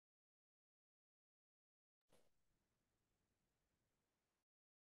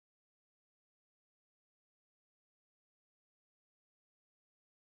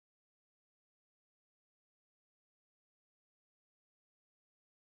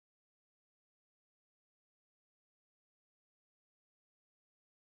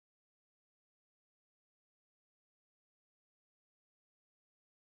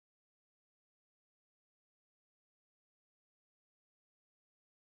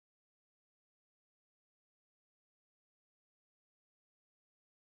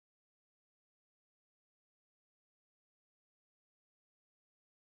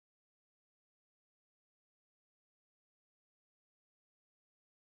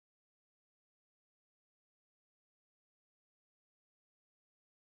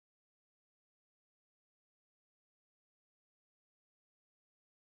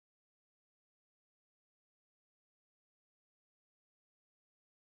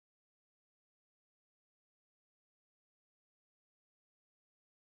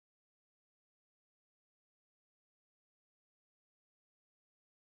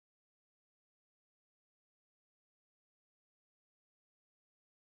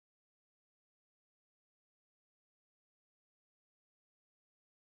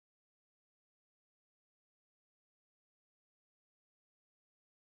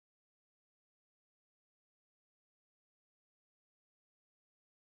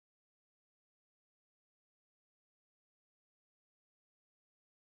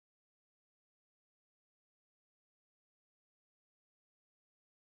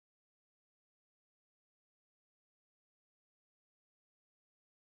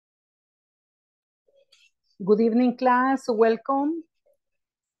Good evening, class. Welcome.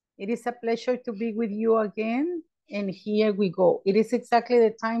 It is a pleasure to be with you again. And here we go. It is exactly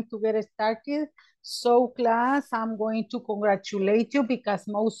the time to get started. So, class, I'm going to congratulate you because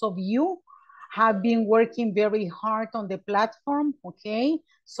most of you have been working very hard on the platform, okay?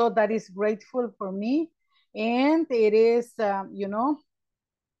 So that is grateful for me. And it is,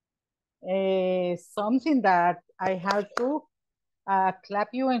 something that I have to clap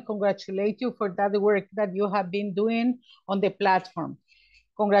you and congratulate you for that work that you have been doing on the platform.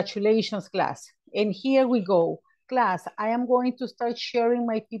 Congratulations, class. And here we go. Class, I am going to start sharing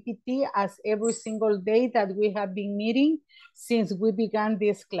my PPT as every single day that we have been meeting since we began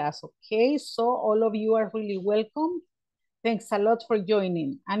this class, okay? So all of you are really welcome. Thanks a lot for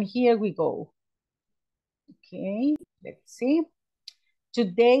joining. And here we go. Okay, let's see.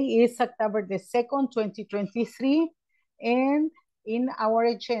 Today is October the 2nd, 2023. And in our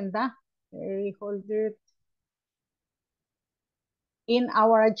agenda, hold it. In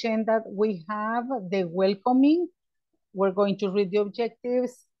our agenda, we have the welcoming. We're going to read the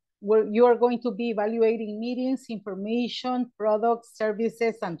objectives. You are going to be evaluating meetings, information, products,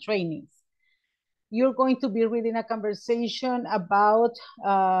 services, and trainings. You're going to be reading a conversation about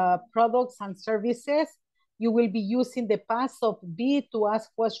products and services. You will be using the past of be to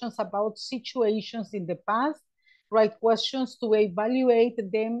ask questions about situations in the past, write questions to evaluate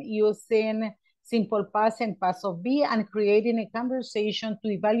them using simple past and past of be, and creating a conversation to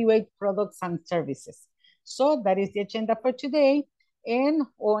evaluate products and services. So that is the agenda for today. And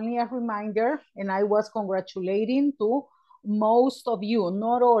only a reminder, and I was congratulating to most of you,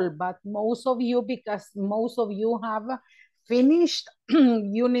 not all, but most of you, because most of you have finished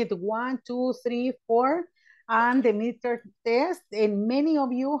unit 1, 2, 3, 4, and the midterm test, and many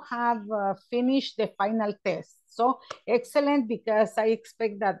of you have finished the final test. So excellent, because I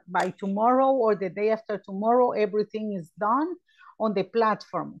expect that by tomorrow or the day after tomorrow, everything is done on the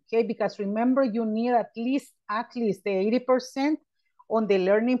platform, okay? Because remember, you need at least the 80% on the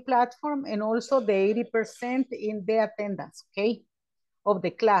learning platform and also the 80% in the attendance, okay, of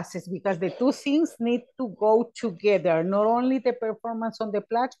the classes, because the two things need to go together, not only the performance on the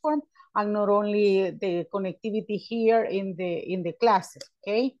platform and not only the connectivity here in the classes,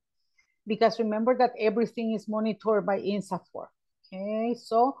 okay? Because remember that everything is monitored by ISSS, okay?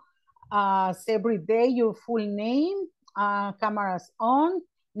 So every day, your full name, cameras on,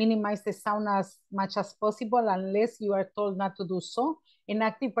 minimize the sound as much as possible unless you are told not to do so. And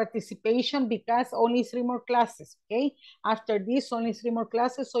active participation, because only 3 more classes, okay? After this, only 3 more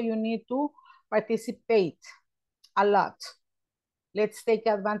classes, so you need to participate a lot. Let's take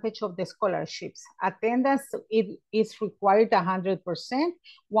advantage of the scholarships. Attendance, it is required 100%,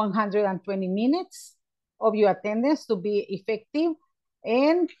 120 minutes of your attendance to be effective.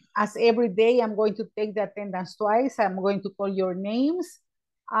 And as every day, I'm going to take the attendance twice. I'm going to call your names,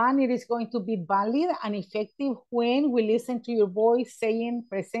 and it is going to be valid and effective when we listen to your voice saying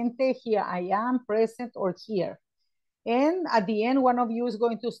presente, here I am, present, or here. And at the end, one of you is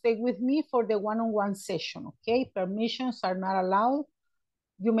going to stay with me for the one-on-one session, okay? Permissions are not allowed.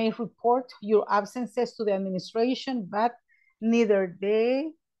 You may report your absences to the administration, but neither they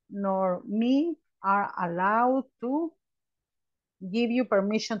nor me are allowed to give you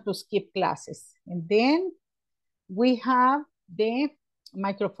permission to skip classes. And then we have the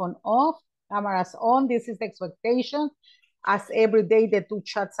microphone off, cameras on. This is the expectation. As every day, the 2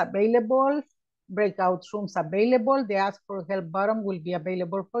 chats available, breakout rooms available. The ask for help button will be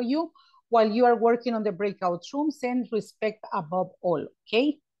available for you while you are working on the breakout rooms, and respect above all,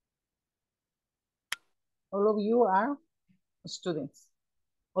 okay? All of you are students.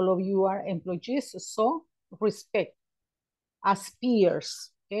 All of you are employees, so respect as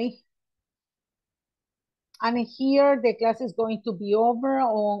peers, okay? And here the class is going to be over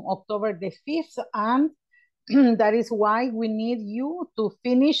on October the 5th, and that is why we need you to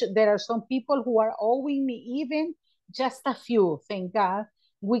finish. There are some people who are owing me even just a few, thank God,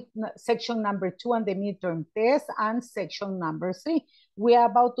 with section number 2 and the midterm test, and section number 3. We are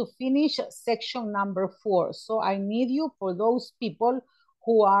about to finish section number 4. So I need you, for those people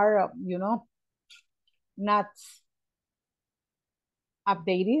who are, not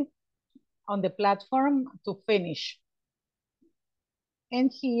updated on the platform, to finish.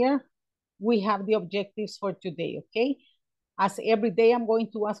 And here we have the objectives for today, okay? As every day, I'm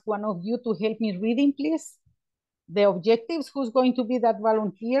going to ask one of you to help me reading, please. The objectives, who's going to be that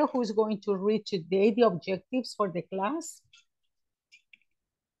volunteer who's going to read today the objectives for the class?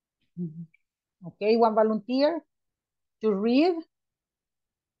 Okay, one volunteer to read.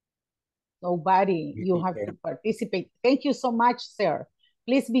 Nobody, you have to participate. Thank you so much, sir.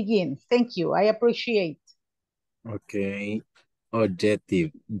 Please begin. Thank you, I appreciate. Okay.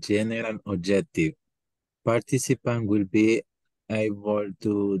 Objective, general objective. Participant will be able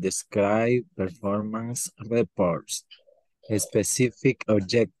to describe performance reports. A specific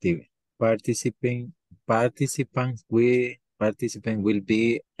objective. Participant will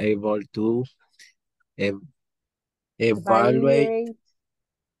be able to ev- evaluate Evaluate.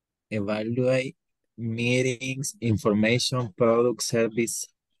 evaluate meetings, information, product, service,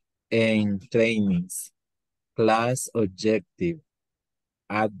 and trainings. Class objective.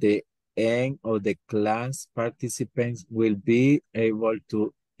 At the end of the class, participants will be able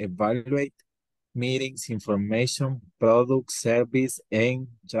to evaluate meetings, information, product, service, and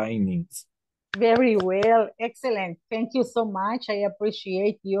trainings. Very well. Excellent. Thank you so much. I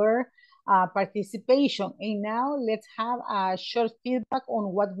appreciate your participation. And now let's have a short feedback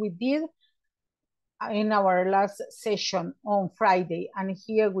on what we did in our last session on Friday. And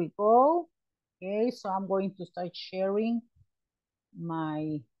here we go. Okay, so I'm going to start sharing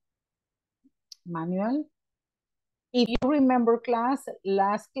my manual. If you remember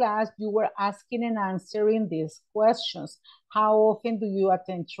last class, you were asking and answering these questions. How often do you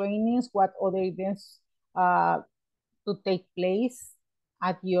attend trainings? What other events to take place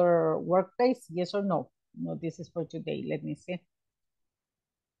at your workplace? Yes or no? No, this is for today. Let me see.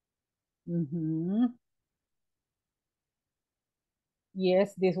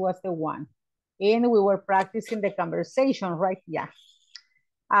 Yes, this was the one. And we were practicing the conversation, right? Yeah.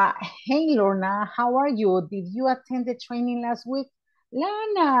 Hey, Lorna, how are you? Did you attend the training last week?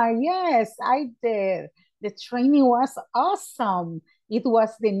 Lana, yes, I did. The training was awesome. It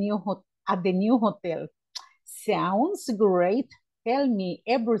was at the new hotel. Sounds great. Tell me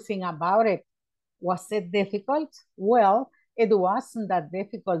everything about it. Was it difficult? Well, it wasn't that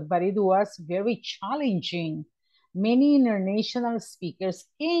difficult, but it was very challenging. Many international speakers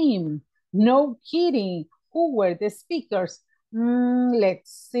came. No kidding. Who were the speakers?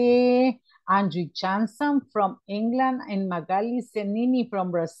 Let's see. Andrew Johnson from England and Magali Senini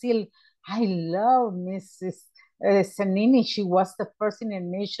from Brazil. I love Mrs. Senini. She was the first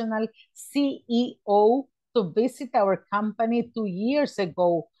international CEO to visit our company 2 years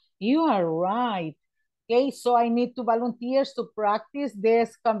ago. You are right. Okay, so I need two volunteers to practice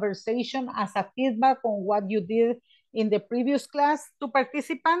this conversation as a feedback on what you did in the previous class. Two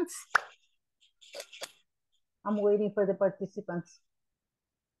participants. I'm waiting for the participants.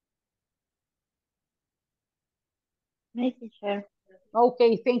 My teacher.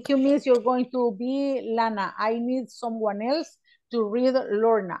 Okay, thank you, Miss. You're going to be Lana. I need someone else to read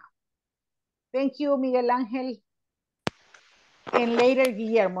Lorna. Thank you, Miguel Ángel. And later,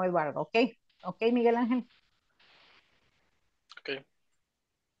 Guillermo Eduardo, okay? Okay, Miguel Ángel. Okay.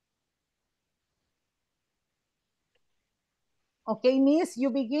 Okay, Miss, you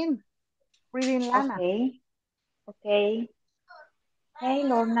begin reading Lana. Okay. Hey,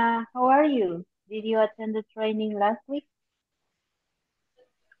 Lorna, how are you? Did you attend the training last week?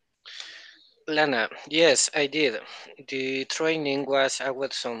 Lana, yes, I did. The training was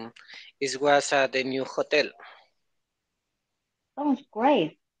awesome. It was at the new hotel. Sounds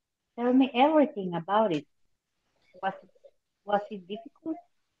great. Tell me everything about it. Was it difficult?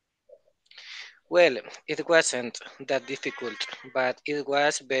 Well, it wasn't that difficult, but it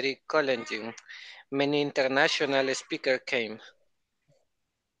was very challenging. Many international speakers came.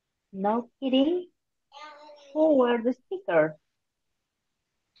 No kidding? Who were the speakers?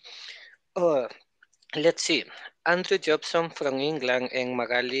 Oh, let's see. Andrew Jobson from England and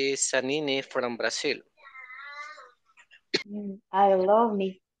Magali Zanini from Brazil. I love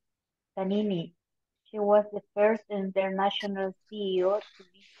Miss Tanini. She was the first international CEO to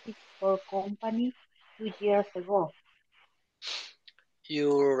visit our company 2 years ago.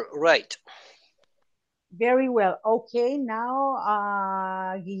 You're right. Very well. Okay,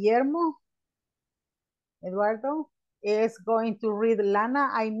 now Guillermo Eduardo is going to read Lana.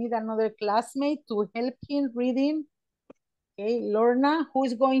 I need another classmate to help him reading. Okay, Lorna, who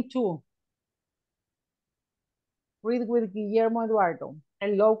is going to read with Guillermo Eduardo?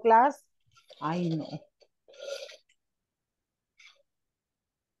 Hello, class. I know.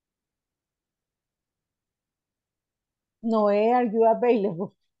 Noe, are you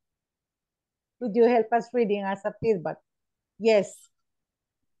available? Could you help us reading as a feedback? Yes.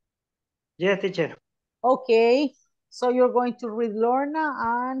 Yes, teacher. Okay, so you're going to read Lorna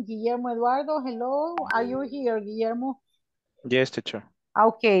and Guillermo Eduardo. Hello, are you here, Guillermo? Yes, teacher.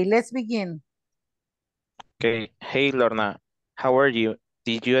 Okay, let's begin. Okay. Hey, Lorna. How are you?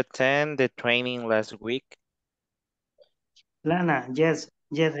 Did you attend the training last week? Lana, yes,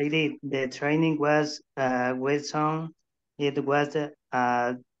 I did. The training was Wilson. It was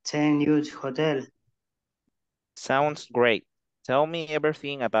a 10 years hotel. Sounds great. Tell me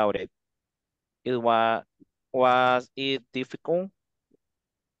everything about it. Was it difficult?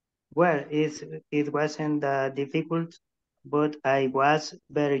 Well, it wasn't that difficult, but I was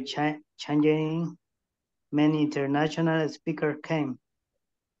very challenging. Many international speakers came.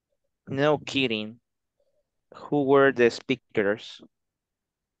 No kidding. Who were the speakers?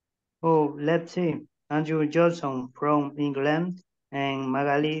 Oh, let's see. Andrew Johnson from England and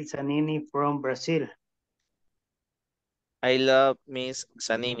Magali Zanini from Brazil. I love Miss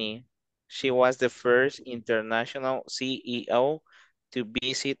Zanini. She was the first international CEO to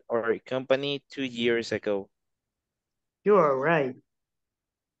visit our company 2 years ago. You are right.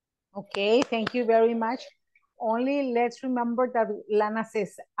 Okay, thank you very much. Only let's remember that Lana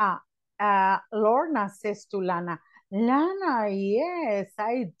says, Lorna says to Lana, Lana, yes,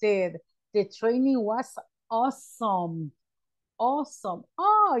 I did. The training was awesome. Awesome.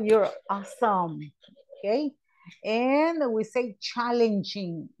 Oh, you're awesome. Okay. And we say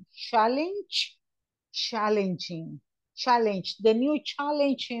challenging. Challenge, challenging, challenge. The new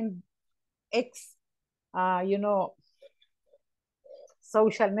challenge in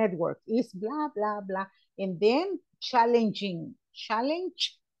social network is blah, blah, blah. And then challenging,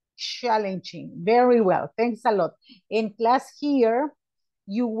 challenge, challenging. Very well. Thanks a lot. In class here,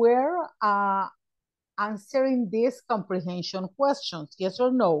 you were answering these comprehension questions, yes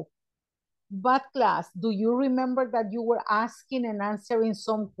or no? But class, do you remember that you were asking and answering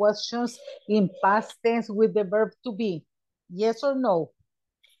some questions in past tense with the verb to be? Yes or no?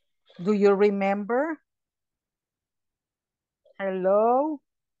 Do you remember? Hello?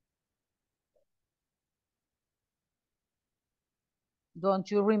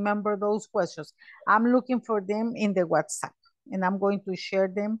 Don't you remember those questions? I'm looking for them in the WhatsApp and I'm going to share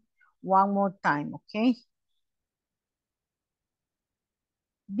them one more time, okay?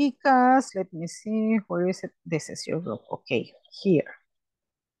 Because, let me see, where is it? This is your group, okay, here.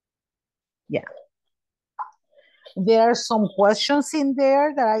 Yeah. There are some questions in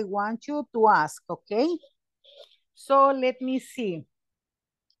there that I want you to ask, okay? So let me see.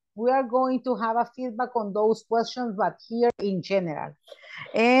 We are going to have a feedback on those questions, but here in general.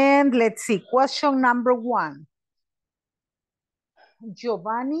 And let's see, question number 1.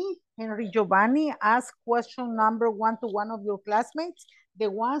 Henry Giovanni, ask question number 1 to one of your classmates, the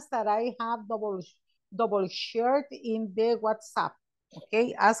ones that I have double shared in the WhatsApp.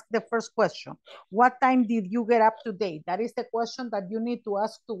 Okay, ask the first question. What time did you get up today? That is the question that you need to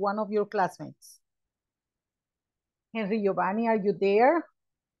ask to one of your classmates. Henry Giovanni, are you there?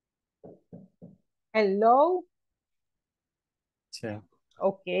 Hello? Yeah.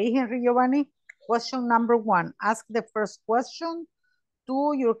 Okay, Henry Giovanni. Question number 1. Ask the first question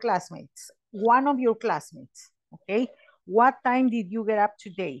to your classmates, one of your classmates, okay? What time did you get up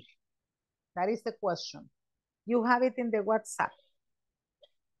today? That is the question. You have it in the WhatsApp.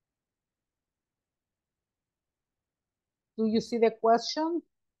 Do you see the question?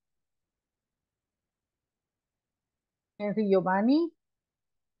 Henry Giovanni?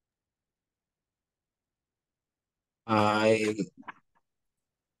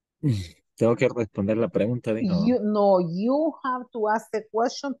 Tengo que responder la pregunta, dijo. You have to ask the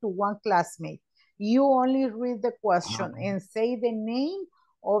question to one classmate. You only read the question and say the name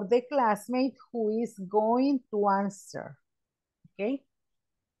of the classmate who is going to answer. Okay?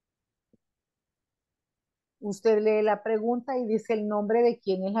 Usted lee la pregunta y dice el nombre de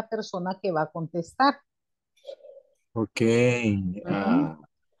quién es la persona que va a contestar. Ok.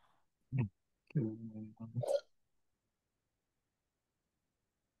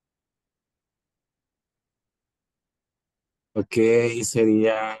 Ok,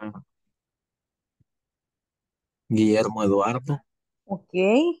 sería Guillermo Eduardo.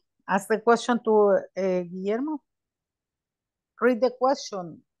 Okay, ask the question to Guillermo. Read the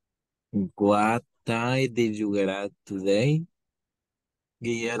question. What time did you get up today,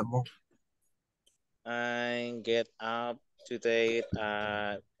 Guillermo? I get up today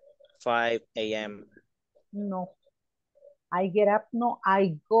at 5 a.m. No, I get up. No,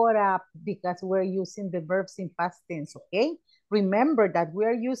 I got up because we're using the verbs in past tense, okay? Remember that we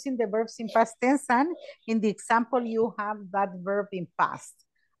are using the verbs in past tense, and in the example, you have that verb in past.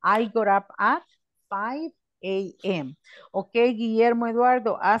 I got up at 5 a.m. Okay, Guillermo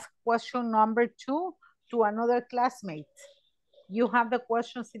Eduardo, ask question number 2 to another classmate. You have the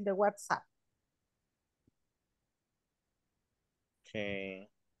questions in the WhatsApp. Okay.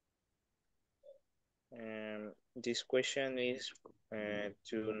 This question is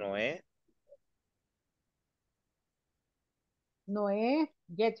to Noé. Noé,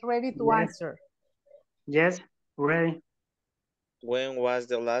 get ready to answer. Yes, ready. When was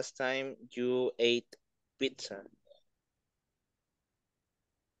the last time you ate pizza?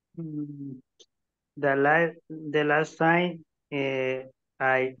 Mm, the last time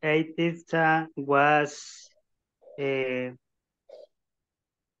I ate pizza was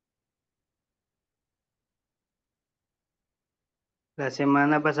la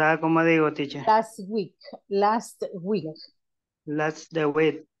semana pasada, como digo, teacher. Last week. Last week. Last the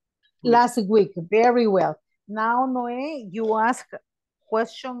week. Last week. Very well. Now, Noé, you ask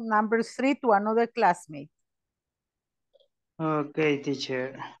question number 3 to another classmate. Okay,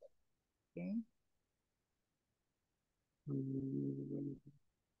 teacher. Okay. Mm,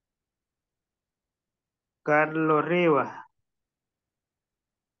 Carlos Rivas.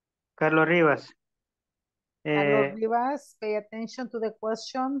 Carlos Rivas. Carlos Rivas, pay attention to the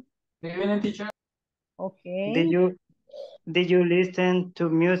question. Okay. Did you listen to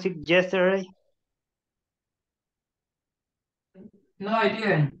music yesterday? No, I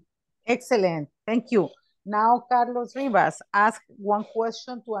didn't. Excellent. Thank you. Now, Carlos Rivas, ask one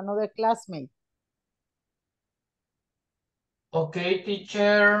question to another classmate. Okay,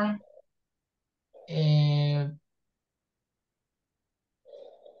 teacher.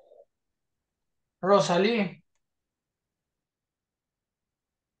 Rosalie.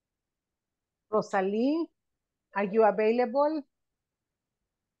 Rosalie, are you available?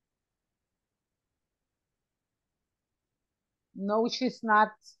 No, she's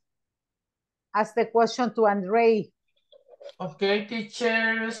not. Ask the question to Andre. Okay,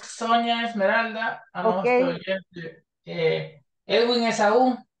 teacher. Sonia Esmeralda. Okay. Edwin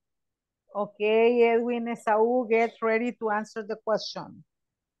Esaú. Okay, Edwin Esaú, get ready to answer the question.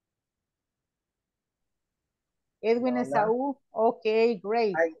 Edwin Esaú, okay,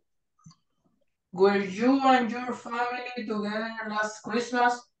 great. Were you and your family together last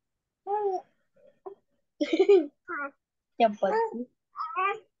Christmas?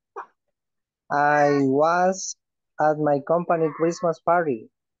 I was at my company Christmas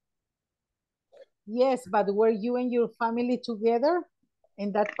party. Yes, but were you and your family together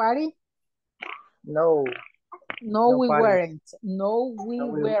in that party? No. No, we party. weren't. No, we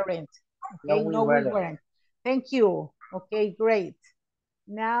weren't. Okay, no, we weren't. Thank you. Okay, great.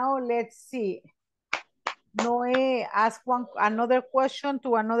 Now let's see. Noé, ask another question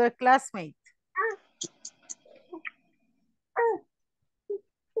to another classmate.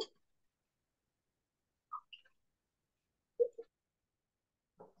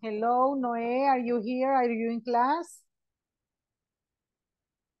 Hello, Noé, are you here? Are you in class?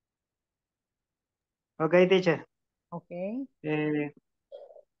 Okay, teacher. Okay.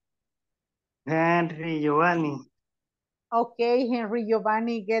 Henry Giovanni. Okay, Henry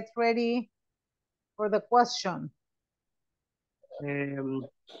Giovanni, get ready for the question.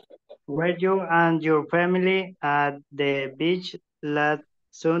 Were you and your family at the beach last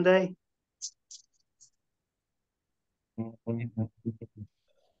Sunday?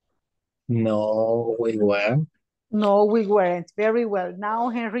 No, we weren't. No, we weren't. Very well. Now,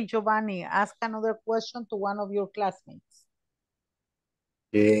 Henry Giovanni, ask another question to one of your classmates.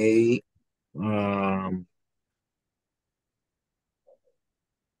 Okay.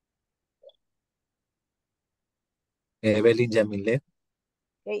 Evelyn Yamile.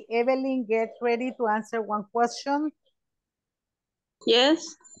 Okay, Evelyn, get ready to answer one question.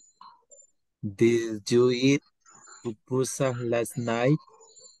 Yes. Did you eat pupusa last night,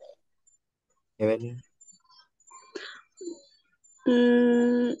 Evelyn?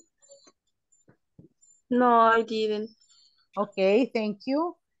 No, I didn't. Okay, thank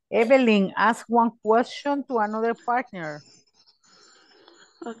you. Evelyn, ask one question to another partner.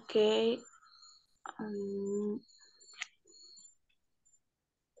 Okay.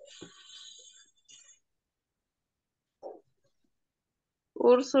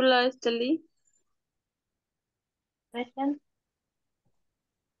 Úrsula Esteli. Present.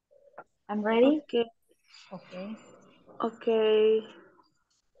 I'm ready. Okay. Okay. Okay.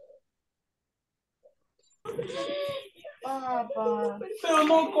 Pero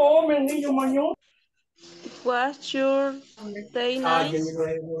no come, niño mañón. Was your day nice?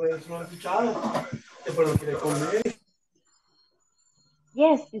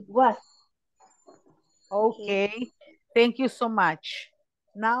 Yes, it was. Okay, thank you so much.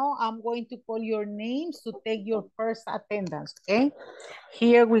 Now I'm going to call your names to take your first attendance, okay?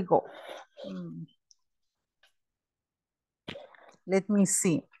 Here we go. Let me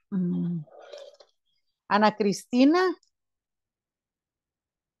see. Ana Cristina.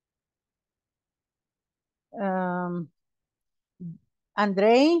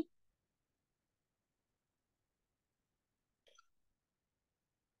 Andre.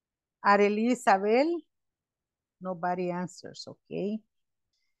 Arely Isabel. Nobody answers, okay?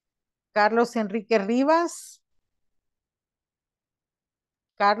 Carlos Enrique Rivas.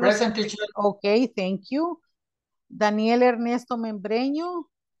 Carlos. Present, teacher. Okay, thank you. Daniel Ernesto Membreño.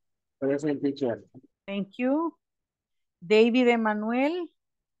 Present, teacher. Thank you. David Emanuel.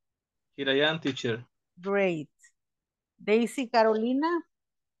 Here I am, teacher. Great. Daisy Carolina.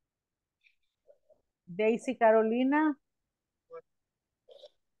 Daisy Carolina.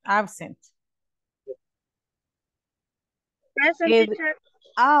 Absent. Present, teacher.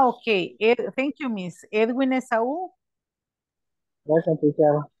 Okay. Thank you, Miss. Edwin Esaú. Present,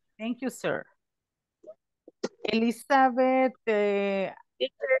 teacher. Thank you, sir. Elizabeth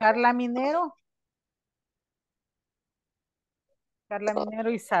Carla Minero. Carla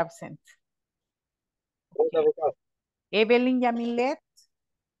Minero is absent. Okay. Evelyn Yamilet.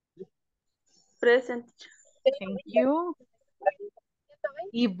 Present. Thank you.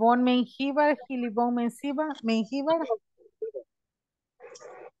 Yvonne Menjivar. Yvonne Menjivar.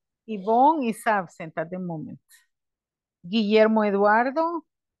 Yvonne is absent at the moment. Guillermo Eduardo.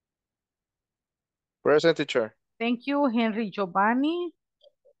 Present, teacher. Thank you. Henry Giovanni.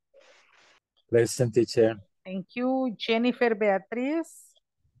 Present, teacher. Thank you. Jennifer Beatriz.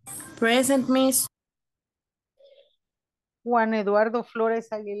 Present, Miss. Juan Eduardo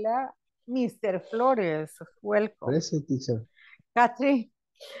Flores Aguilar. Mr. Flores, welcome. Present, teacher.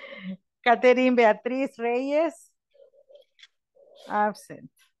 Catherine Beatriz Reyes.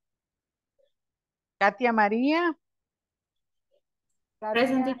 Absent. Katia María.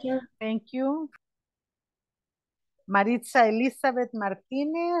 Present, teacher. Thank you. Maritza Elizabeth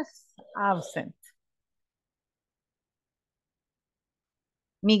Martínez. Absent.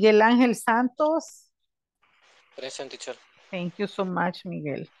 Miguel Ángel Santos. Present, teacher. Thank you so much,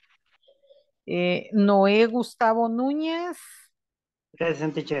 Miguel. Noé Gustavo Núñez.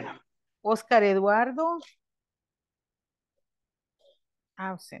 Present, teacher. Oscar Eduardo.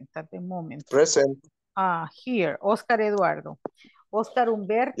 Absent at the moment. Present. Here, Oscar Eduardo. Oscar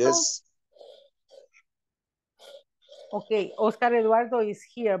Humberto. Yes. Okay, Oscar Eduardo is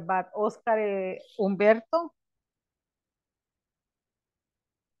here, but Oscar Humberto.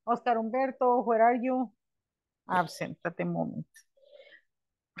 Oscar Humberto, where are you? Absent at the moment.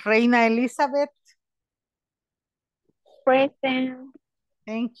 Reina Elizabeth. Present.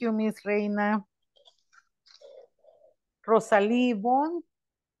 Thank you, Miss Reina. Rosalie Yvonne.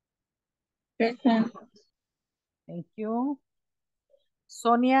 Present. Thank you.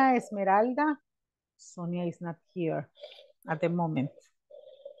 Sonia Esmeralda. Sonia is not here at the moment.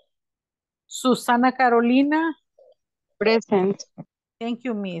 Susana Carolina. Present. Thank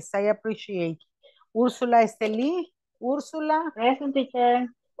you, Miss. I appreciate. Úrsula Esteli. Úrsula. Present, teacher.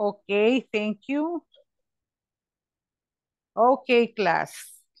 Okay, thank you. Okay,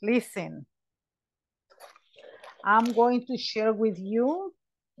 class, listen. I'm going to share with you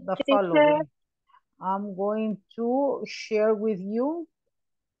the following. I'm going to share with you.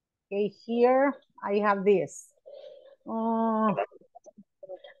 Okay, here I have this.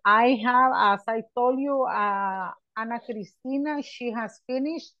 I have, as I told you, Ana Cristina, she has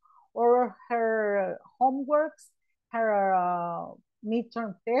finished all her homeworks, her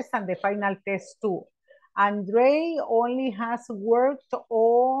midterm test and the final test too. Andre only has worked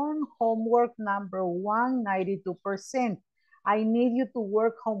on homework number 1, 92%. I need you to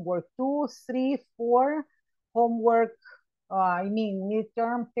work homework 2, 3, 4, homework,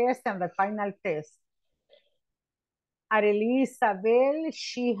 midterm test and the final test. Arely Isabel,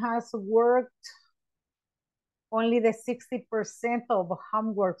 she has worked only the 60% of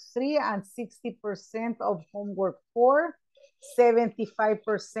homework 3 and 60% of homework 4,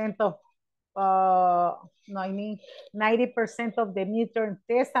 75% of 90% of the midterm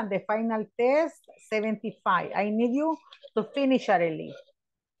test and the final test, 75. I need you to finish, Arely.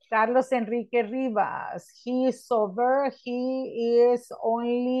 Carlos Enrique Rivas, he is sober. He is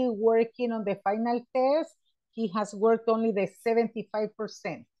only working on the final test. He has worked only the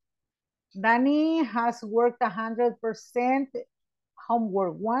 75%. Danny has worked 100%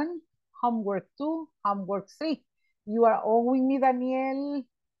 homework 1, homework 2, homework 3. You are owing me, Daniel,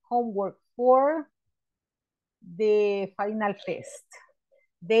 homework 4, the final test.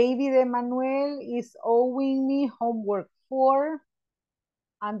 David Emmanuel is owing me homework 4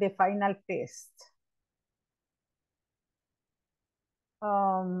 and the final test.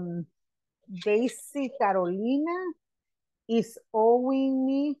 Daisy Carolina is owing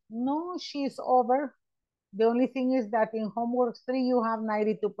me, no, she's over. The only thing is that in homework 3, you have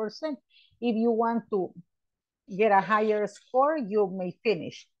 92%. If you want to get a higher score, you may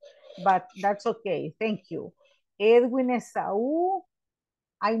finish, but that's okay, thank you. Edwin Esaú,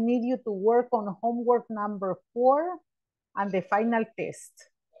 I need you to work on homework number 4 and the final test.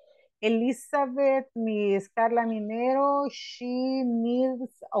 Elizabeth, Miss Carla Minero, she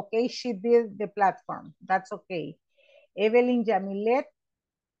needs, okay, she did the platform. That's okay. Evelyn Jamilet,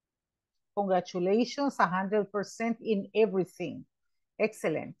 congratulations, 100% in everything.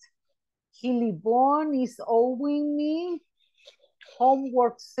 Excellent. Hilly Bond is owing me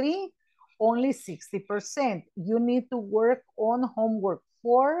homework 3, only 60%. You need to work on homework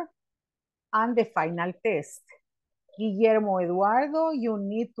 4 and the final test. Guillermo Eduardo, you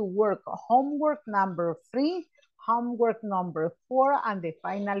need to work homework number 3, homework number 4, and the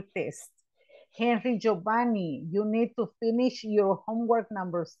final test. Henry Giovanni, you need to finish your homework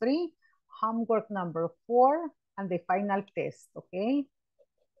number 3, homework number 4, and the final test, okay?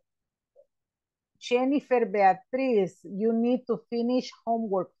 Jennifer Beatriz, you need to finish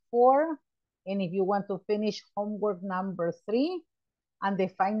homework 4, and if you want to finish homework number 3, and the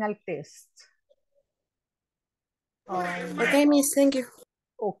final test. Okay, Miss, thank you.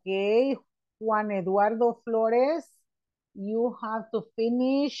 Okay, Juan Eduardo Flores, you have to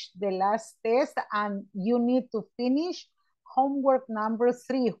finish the last test and you need to finish homework number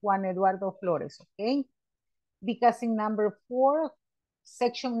 3, Juan Eduardo Flores, okay? Because in number 4,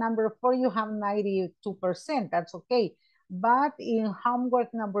 section number 4, you have 92%, that's okay. But in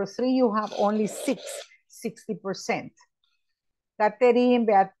homework number 3, you have only 60%. Catherine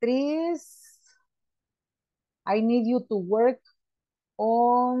Beatriz, I need you to work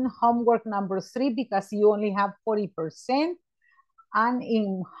on homework number 3 because you only have 40%. And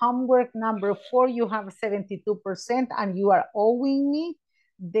in homework number 4, you have 72% and you are owing me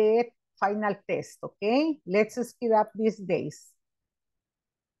the final test, okay? Let's speed up these days.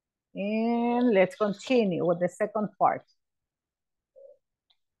 And let's continue with the second part.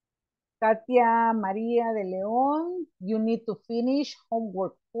 Katia Maria de Leon, you need to finish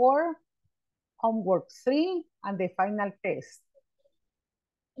homework 4, homework 3, and the final test.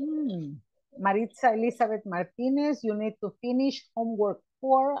 Maritza Elizabeth Martinez, you need to finish homework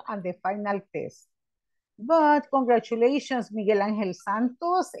 4 and the final test. But congratulations, Miguel Angel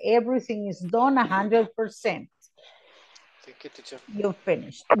Santos, everything is done 100%. Thank you, teacher. You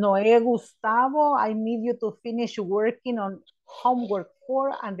finished. Noé Gustavo, I need you to finish working on homework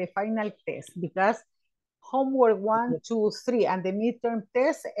 4 and the final test because homework 1, 2, 3, and the midterm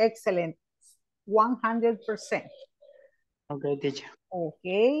test, excellent, 100%. Okay, teacher.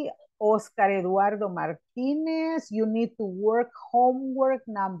 Okay, Oscar Eduardo Martinez, you need to work homework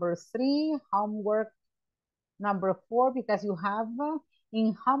number 3, homework number 4, because you have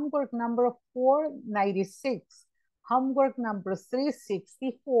in homework number 4, 96. Homework number 3,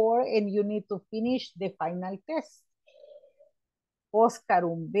 64, and you need to finish the final test. Oscar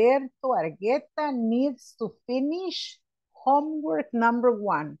Humberto Argueta needs to finish homework number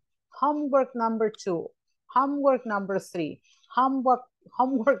 1, homework number 2, homework number 3,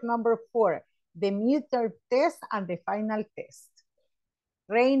 homework number 4, the midterm test, and the final test.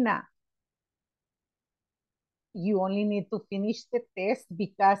 Reina, you only need to finish the test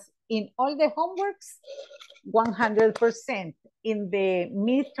because in all the homeworks, 100%. In the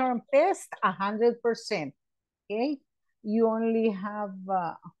midterm test, 100%. Okay, you only have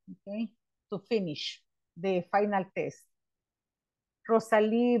okay to finish the final test.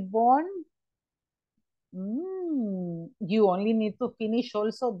 Rosalie Bon, you only need to finish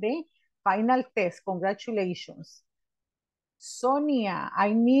also the final test. Congratulations. Sonia,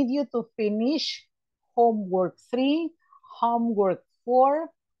 I need you to finish homework 3, homework 4,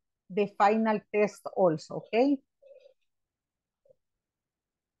 the final test also, okay?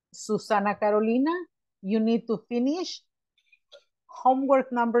 Susana Carolina, you need to finish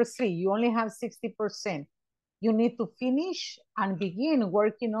homework number 3. You only have 60%. You need to finish and begin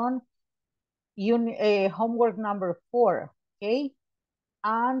working on homework number 4, okay?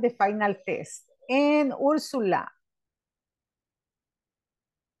 And the final test. And Ursula,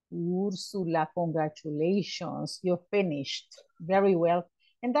 congratulations, you finished very well.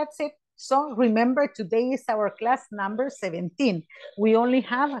 And that's it. So remember, today is our class number 17. We only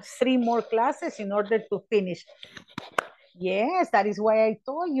have 3 more classes in order to finish. Yes, that is why I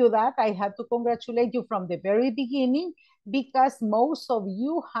told you that I had to congratulate you from the very beginning because most of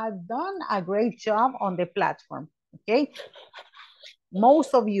you had done a great job on the platform, okay?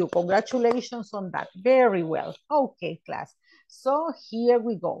 Most of you, congratulations on that. Very well. Okay, class. So here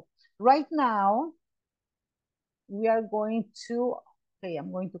we go. Right now, we are going to, okay,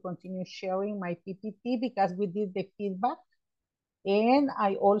 I'm going to continue sharing my PPT because we did the feedback. And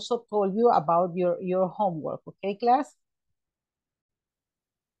I also told you about your homework, okay, class?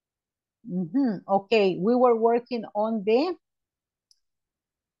 Okay, we were working on the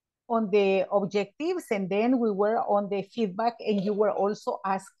on the objectives, and then we were on the feedback, and you were also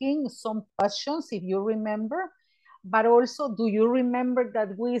asking some questions, if you remember. But also, do you remember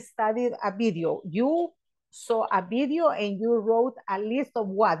that we studied a video? You saw a video and you wrote a list of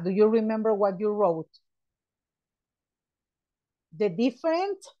what? Do you remember what you wrote? The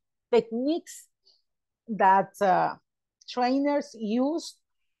different techniques that trainers use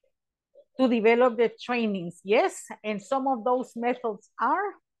to develop the trainings, yes? And some of those methods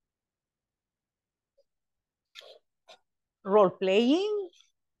are role-playing,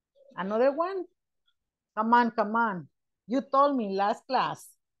 another one. Come on, come on. You told me last class.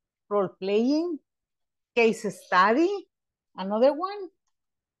 Role-playing, case study, another one.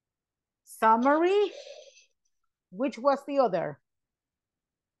 Summary. Which was the other?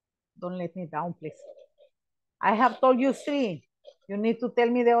 Don't let me down, please. I have told you 3. You need to tell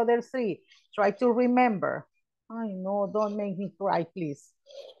me the other 3. Try to remember. I know, don't make me cry, please.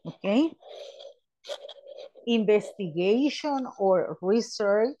 Okay. Investigation or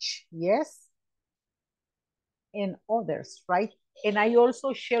research, yes. And others, right? And I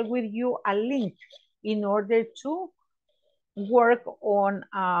also share with you a link in order to work on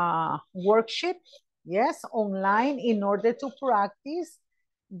a worksheet, yes, online, in order to practice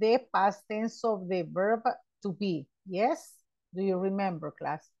the past tense of the verb to be, yes? Do you remember,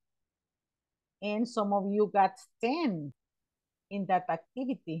 class? And some of you got 10 in that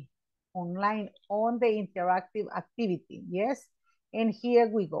activity, online, on the interactive activity, yes? And here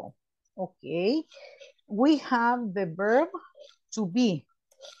we go, okay? We have the verb to be,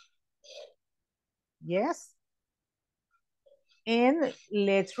 yes? And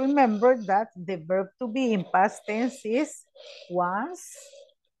let's remember that the verb to be in past tense is was,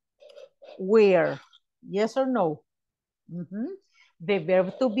 were, yes or no? The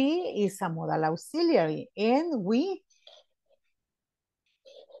verb to be is a modal auxiliary, and we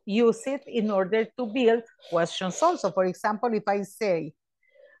use it in order to build questions also. For example, if I say,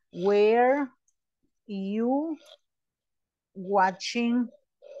 were you watching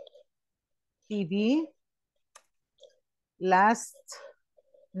TV last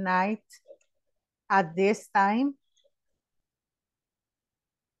night at this time?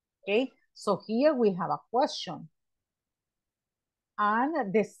 Okay, so here we have a question.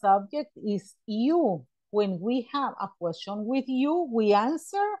 And the subject is you. When we have a question with you, we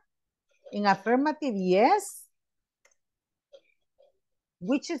answer in affirmative, yes.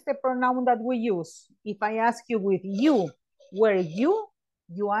 Which is the pronoun that we use? If I ask you with you, were you?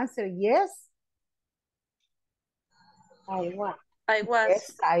 You answer yes. I was. I was.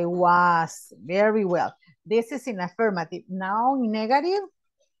 Yes, I was. Very well. This is in affirmative. Now in negative,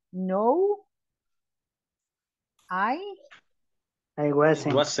 no. I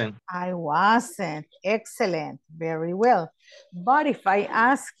wasn't. I wasn't. Excellent. Very well. But if I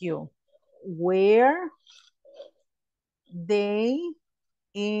ask you, were they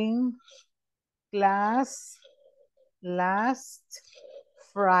in class last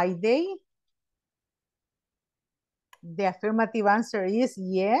Friday? The affirmative answer is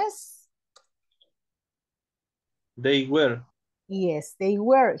yes. They were. Yes, they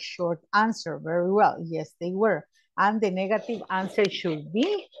were. Short answer. Very well. Yes, they were. And the negative answer should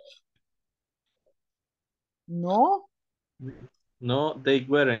be no. No, they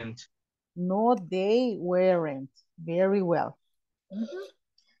weren't. No, they weren't. Very well.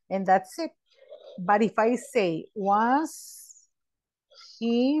 And that's it. But if I say, was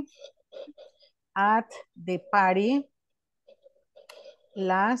he at the party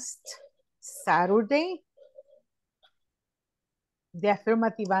last Saturday? The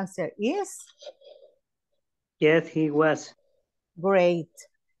affirmative answer is? Yes, he was. Great.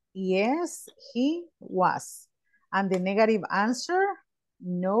 Yes, he was. And the negative answer?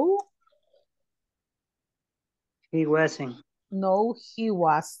 No. He wasn't. No, he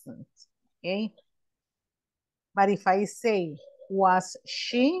wasn't. Okay. But if I say, was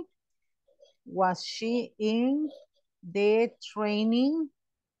she in the training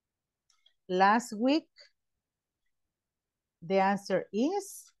last week? The answer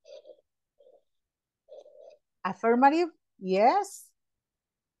is affirmative. Yes.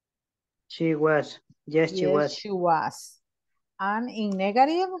 She was. Yes, she was. She was. And in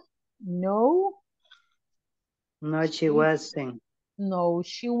negative, no. No, she wasn't. No,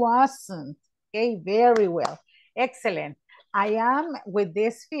 she wasn't. Okay, very well. Excellent. I am with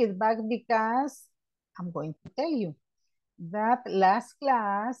this feedback because I'm going to tell you that last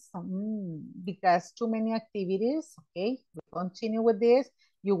class, because too many activities, okay, we continue with this.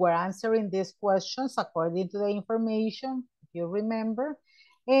 You were answering these questions according to the information, if you remember,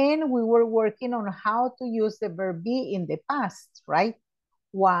 and we were working on how to use the verb be in the past, right?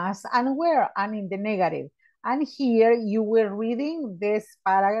 was, and where, and in the negative. And here you were reading this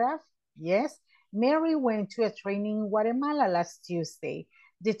paragraph, yes? Mary went to a training in Guatemala last Tuesday.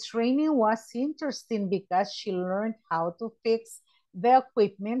 The training was interesting because she learned how to fix the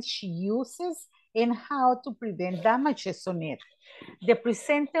equipment she uses and how to prevent damages on it. The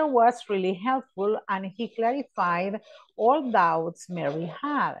presenter was really helpful and he clarified all doubts Mary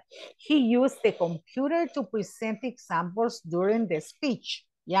had. He used the computer to present examples during the speech,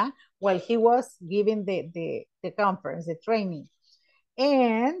 yeah, while he was giving the conference, the training.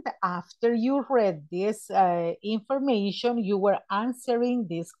 And after you read this information, you were answering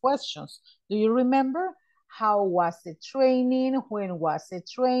these questions. Do you remember? How was the training? When was the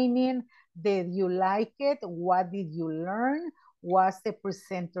training? Did you like it? What did you learn? Was the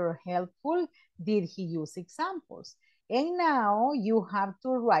presenter helpful? Did he use examples? And now you have to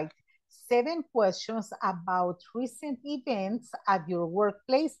write 7 questions about recent events at your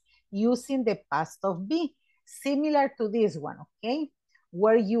workplace using the past of be, similar to this one, okay?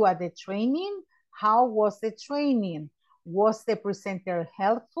 Were you at the training? How was the training? Was the presenter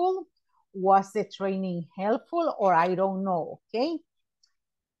helpful? Was the training helpful, or I don't know, okay?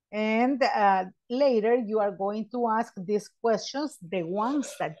 And later you are going to ask these questions, the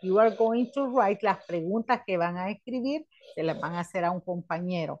ones that you are going to write, las preguntas que van a escribir, se las van a hacer a un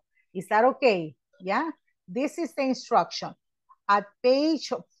compañero. Is that okay? Yeah? This is the instruction. At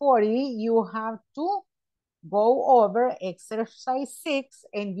page 40, you have to go over exercise 6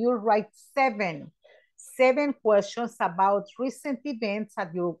 and you write 7 questions about recent events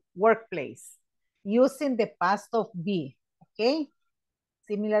at your workplace using the past of be, okay?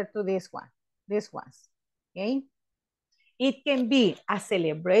 Similar to this one, these ones, okay? It can be a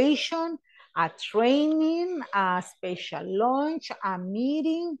celebration, a training, a special lunch, a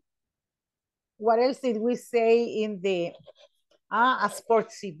meeting. What else did we say in the a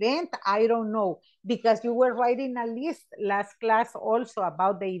sports event? I don't know, because you were writing a list last class also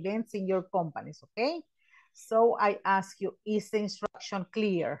about the events in your companies, okay? So I ask you, is the instruction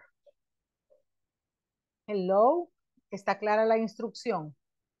clear? Hello? ¿Está clara la instrucción?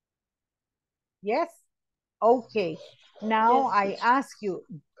 Yes? Okay. Now Yes, I teacher. ask you,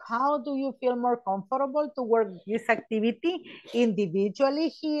 how do you feel more comfortable to work this activity individually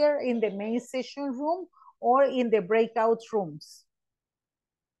here in the main session room or in the breakout rooms?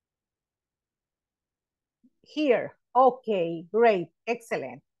 Here. Okay, great,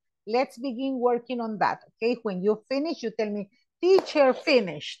 excellent. Let's begin working on that, okay? When you finish, you tell me, teacher,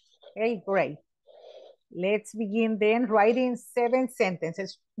 finished. Okay, great. Let's begin then writing 7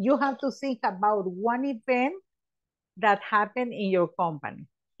 sentences. You have to think about one event that happened in your company.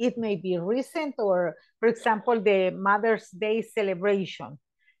 It may be recent or, for example, the Mother's Day celebration,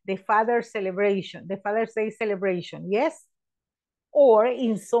 the Father's Day celebration, yes? Or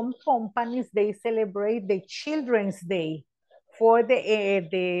in some companies, they celebrate the Children's Day for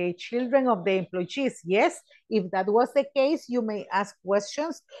the children of the employees, yes? If that was the case, you may ask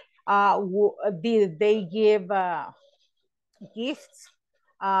questions. Did they give gifts?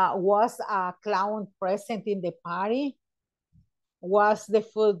 Was a clown present in the party? Was the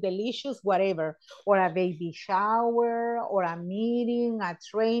food delicious? Whatever. Or a baby shower, or a meeting, a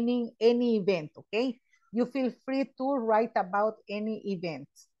training, any event, okay? You feel free to write about any event.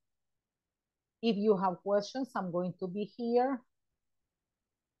 If you have questions, I'm going to be here.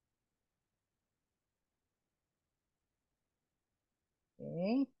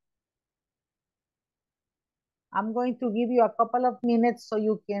 Okay. I'm going to give you a couple of minutes so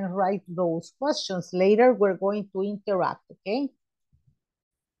you can write those questions. Later, we're going to interact, okay?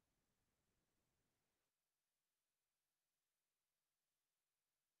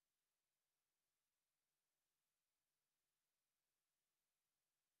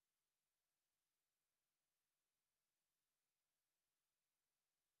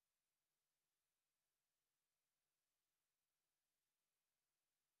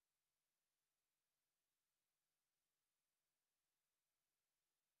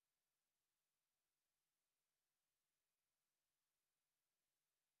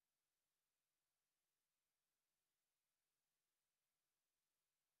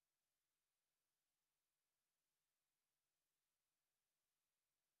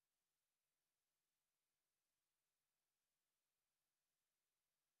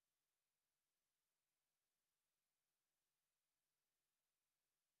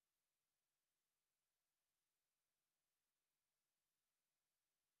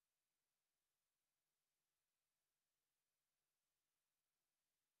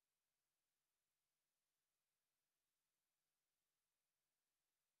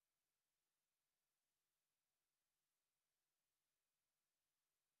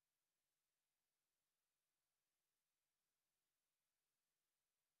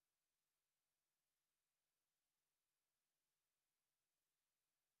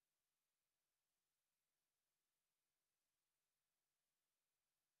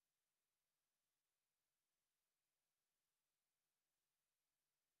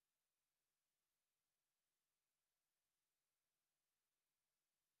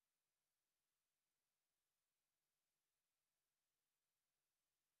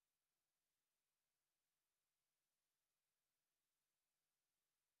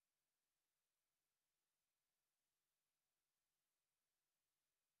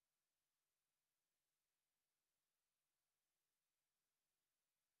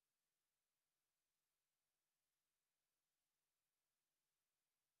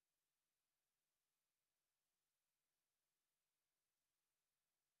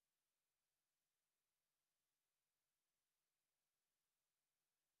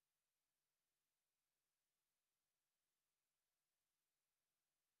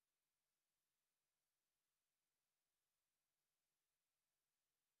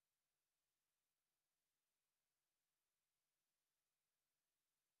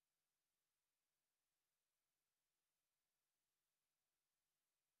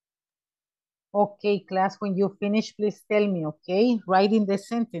 Okay, class, when you finish, please tell me, okay? Writing the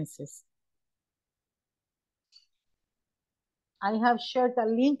sentences. I have shared a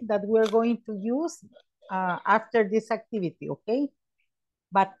link that we're going to use after this activity, okay?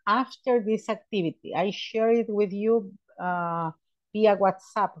 But after this activity, I share it with you via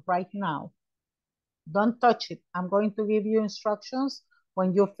WhatsApp right now. Don't touch it. I'm going to give you instructions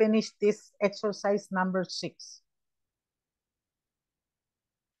when you finish this exercise number 6.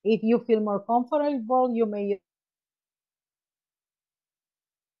 If you feel more comfortable, you may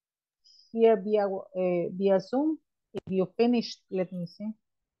hear via Zoom. If you finished, let me see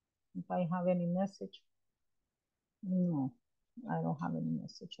if I have any message. No, I don't have any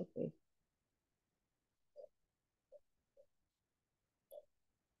message, okay.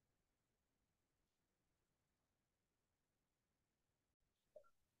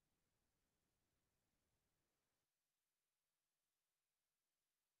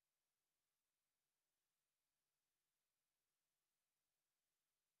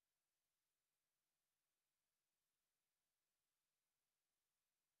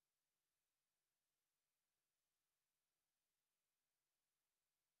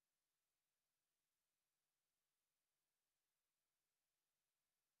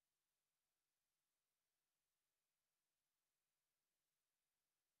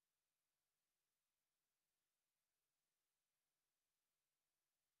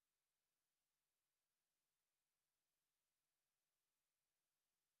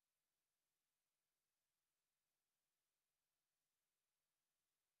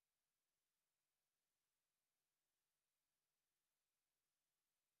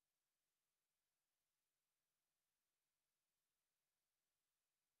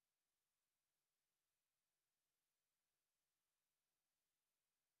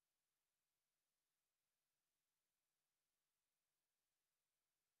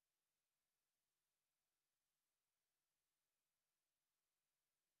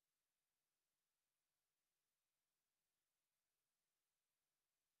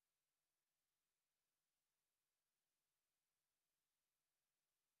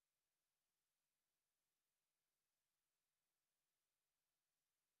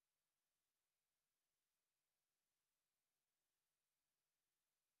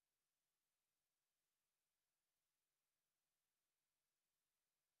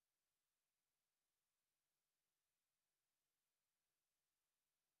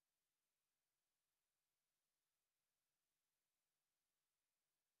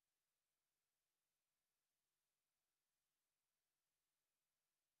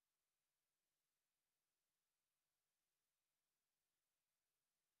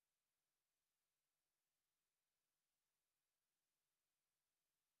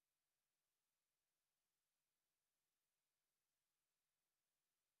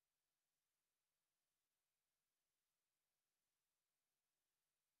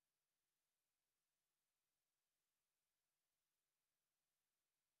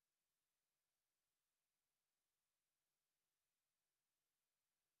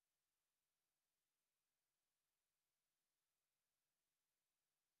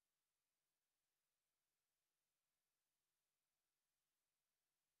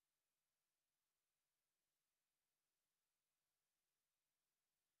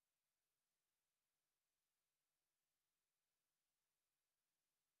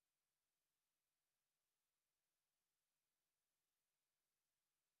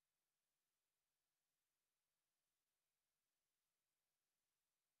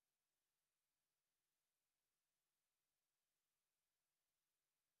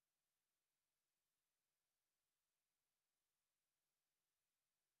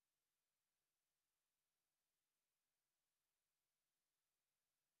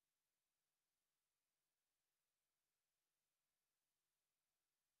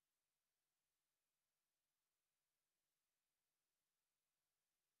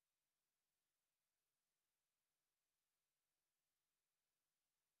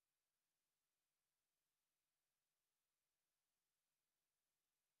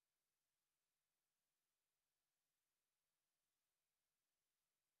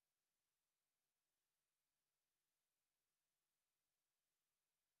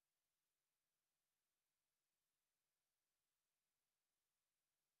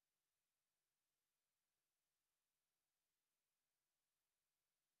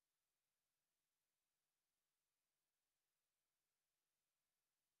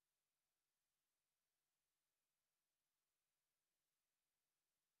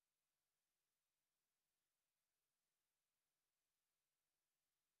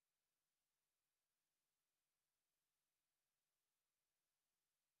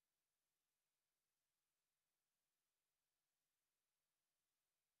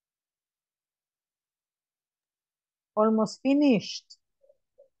 Almost finished.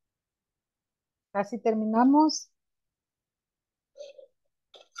 Casi terminamos.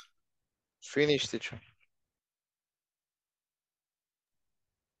 Finish, teacher.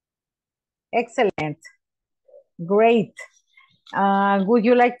 Excellent. Great. Would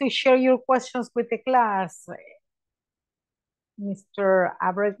you like to share your questions with the class, Mr.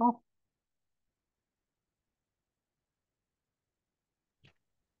 Abrego?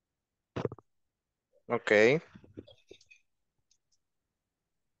 Okay.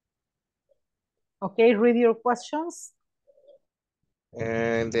 Okay, read your questions.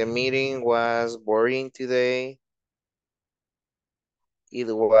 And the meeting was boring today. It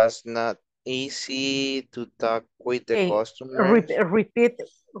was not easy to talk with the Okay, customers.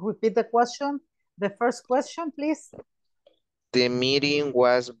 repeat the question. The first question, please. The meeting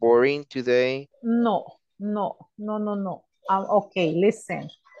was boring today. No. Okay, listen.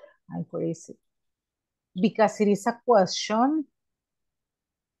 I'm crazy. Because it is a question,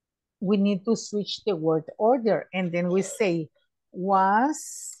 we need to switch the word order. And then we say,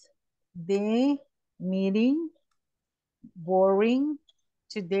 was the meeting boring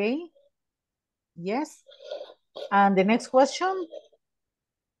today? Yes. And the next question?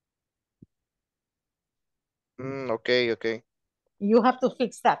 Okay. You have to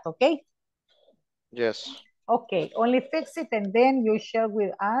fix that, okay? Yes. Okay, only fix it and then you share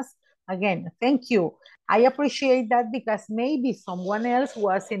with us again. Thank you. I appreciate that because maybe someone else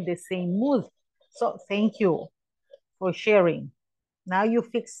was in the same mood. So thank you for sharing. Now you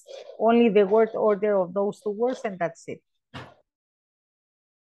fix only the word order of those two words and that's it.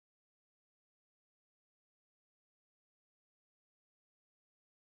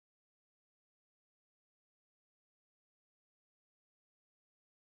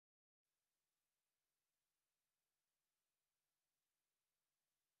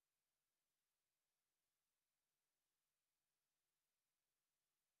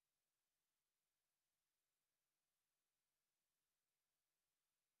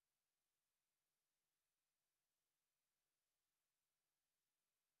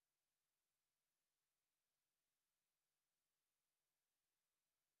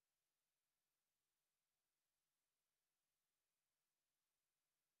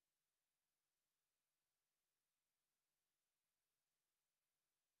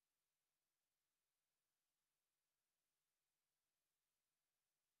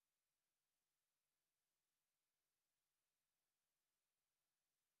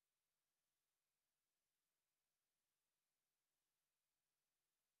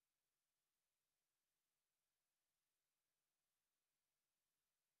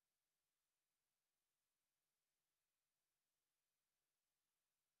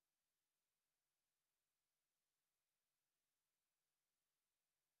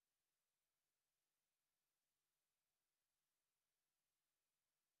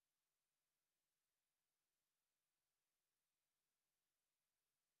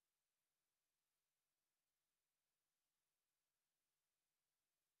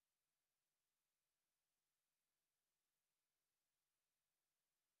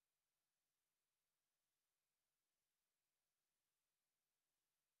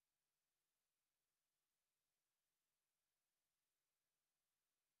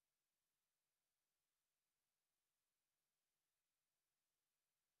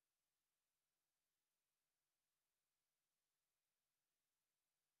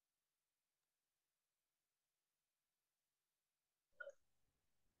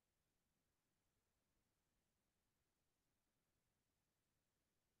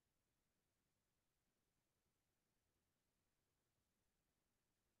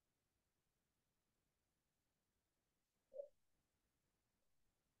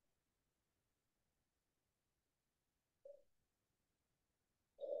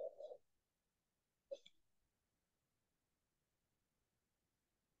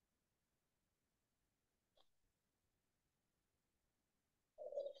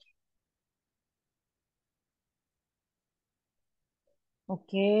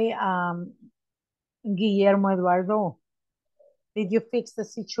 Okay, Guillermo Eduardo, did you fix the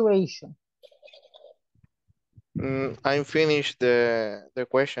situation? I'm finished the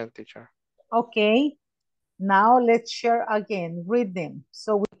question, teacher. Okay, now let's share again, read them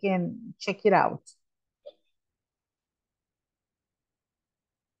so we can check it out.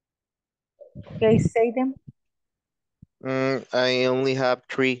 Okay, say them. I only have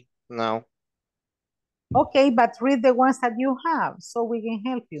 3 now. Okay, but read the ones that you have so we can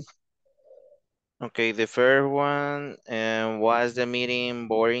help you. Okay, the first one, was the meeting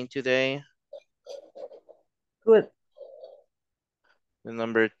boring today? Good. The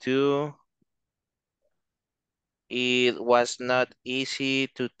number 2, It was not easy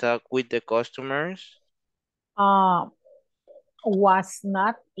to talk with the customers. Was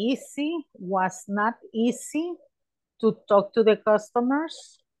not easy to talk to the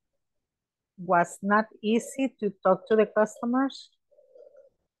customers. Was not easy to talk to the customers.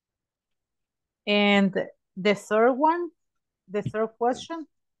 And the third one, the third question.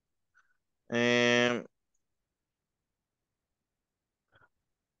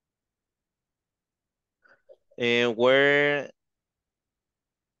 Where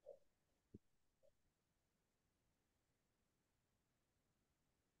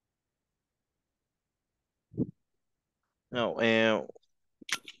no,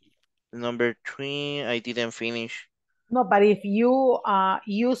 number 3, I didn't finish. No, but if you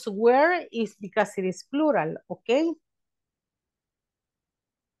use where, it's because it is plural, okay?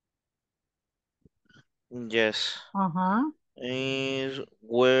 Yes. Uh-huh. Is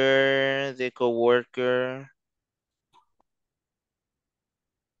where the coworker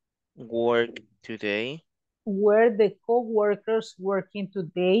work today? Where the co-workers working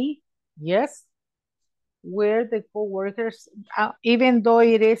today? Yes. Where the co-workers, even though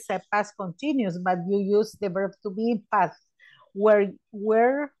it is a past continuous, but you use the verb to be in past. Where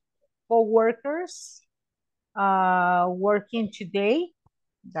co-workers working today?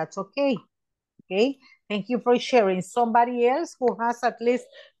 That's okay. Okay. Thank you for sharing. Somebody else who has at least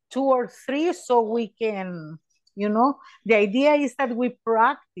 2 or 3 so we can, you know, the idea is that we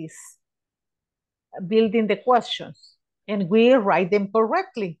practice building the questions and we write them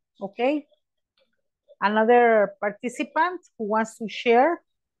correctly, okay? Another participant who wants to share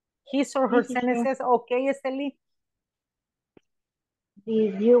his or her sentences. Okay, Esteli.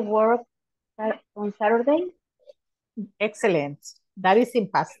 Did you work on Saturday? Excellent. That is in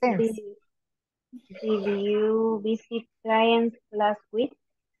past tense. Did you visit clients last week?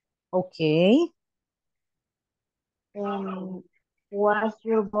 Okay. Was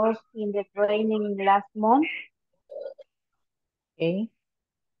your boss in the training last month? Okay.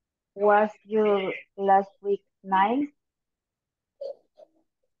 Was your last week nice?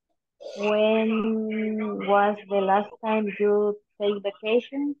 When was the last time you take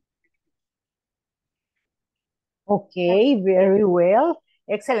vacation? Okay, very well.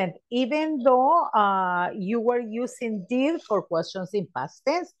 Excellent. Even though you were using did for questions in past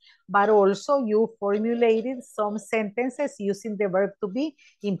tense, but also you formulated some sentences using the verb to be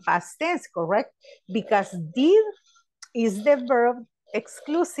in past tense, correct? Because did is the verb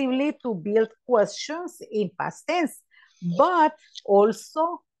exclusively to build questions in past tense, but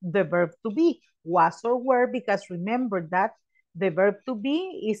also the verb to be was or were, because remember that the verb to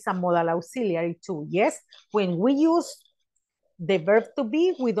be is a modal auxiliary too. Yes, when we use the verb to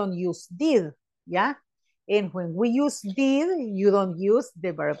be, we don't use did, yeah? And when we use did, you don't use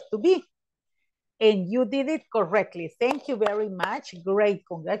the verb to be. And you did it correctly. Thank you very much. Great.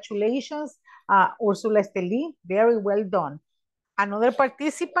 Congratulations, Ursula Esteli. Very well done. Another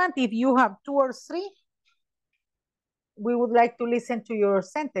participant, if you have 2 or 3, we would like to listen to your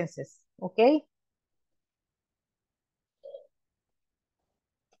sentences, okay?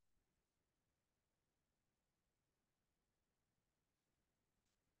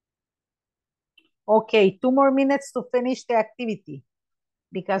 Okay, 2 more minutes to finish the activity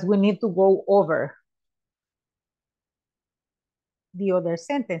because we need to go over the other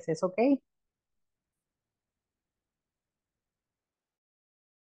sentences, okay?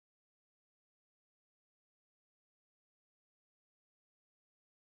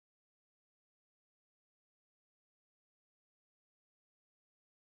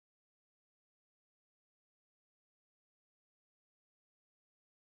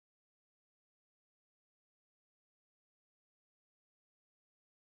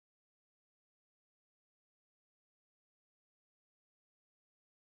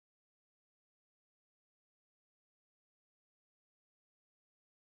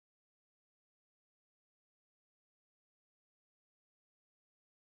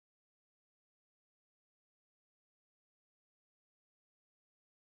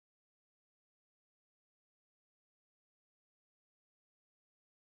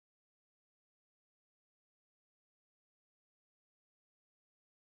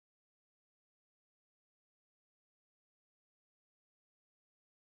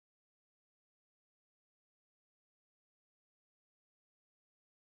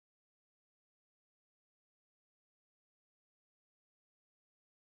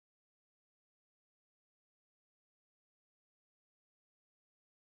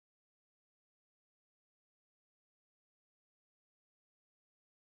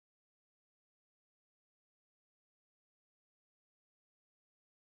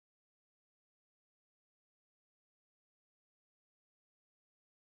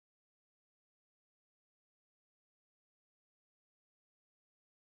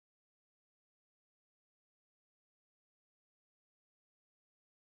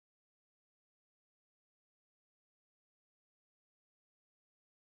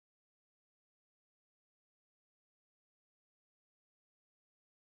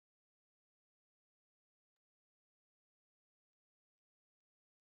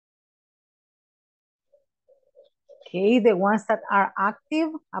 Okay, the ones that are active,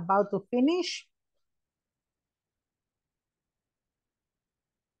 about to finish.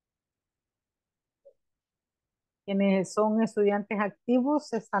 Quienes son estudiantes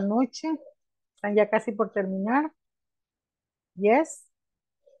activos esta noche, están ya casi por terminar. Yes.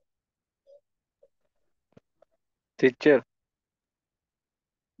 Teacher,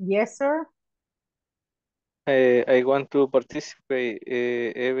 Yes, sir. I want to participate,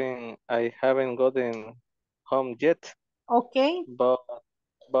 even I haven't gotten home yet, Okay. but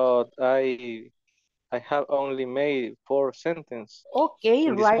I have only made 4 sentences Okay,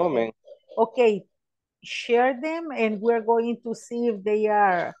 in this right. moment. Okay, share them and we're going to see if they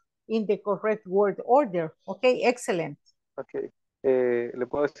are in the correct word order. Okay, excellent. Okay. ¿Le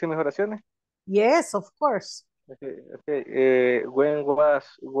puedo decir mis oraciones? Yes, of course. Okay, okay. When was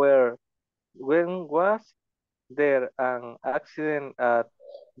there an accident at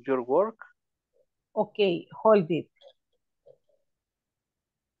your work? Okay, hold it.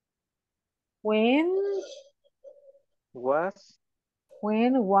 When Was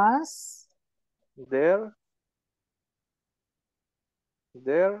there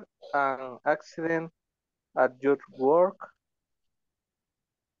an accident at your work?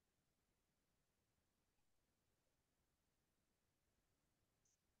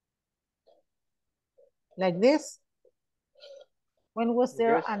 like this? When was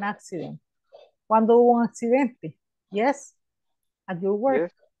there Yes. an accident? ¿Cuándo hubo un accidente? Yes, at your work.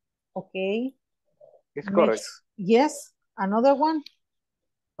 Yes, Okay. it's Next. correct. Yes, another one.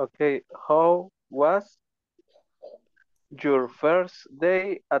 Okay, how was your first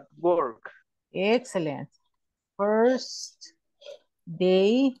day at work? Excellent. First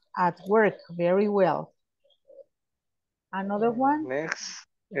day at work. Very well. Another one. Next,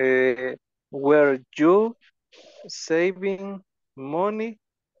 were you saving money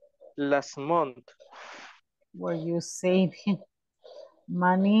last month? Were you saving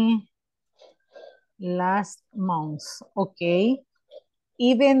money last month? Okay.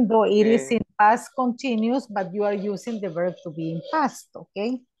 Even though it is in past continuous, but you are using the verb to be in past,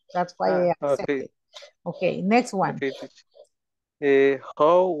 okay? That's why I accept Okay. it. Okay, next one. Okay,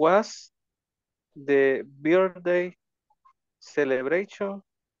 how was the birthday celebration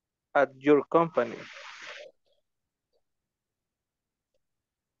at your company?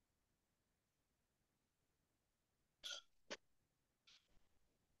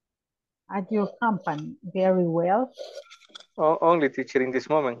 At your company, very well. Only teacher in this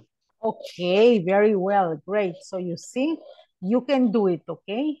moment. Okay, very well, great. So you see, you can do it,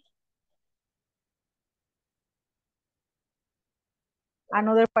 okay?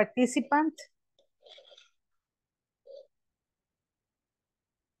 Another participant?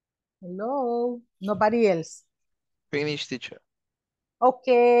 Hello, nobody else? Finish, teacher.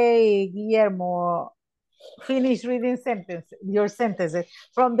 Okay, Guillermo, finish reading your sentences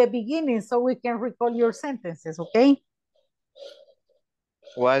from the beginning so we can recall your sentences, okay?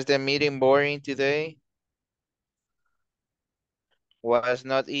 Was the meeting boring today? Was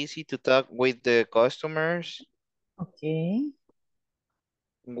not easy to talk with the customers? Okay.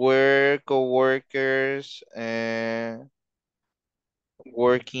 Were co-workers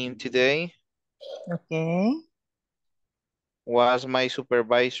working today? Okay. Was my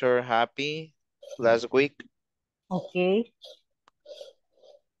supervisor happy last week? Okay.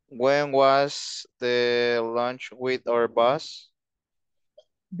 When was the lunch with our boss?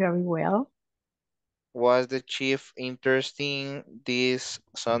 Very well. Was the chief interesting this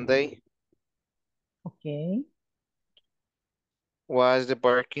Sunday? Okay. Was the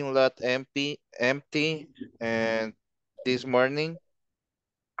parking lot empty and this morning?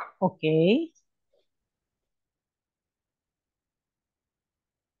 Okay.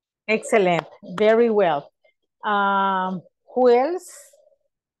 Excellent. Very well. Who else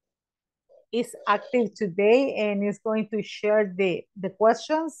is active today and is going to share the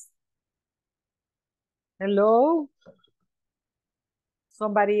questions? Hello?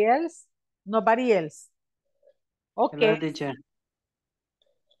 Somebody else? Nobody else? Okay. Hello, teacher.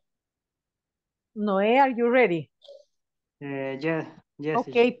 Noé, are you ready? Yes,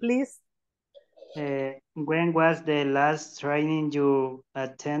 Okay, teacher. please. When was the last training you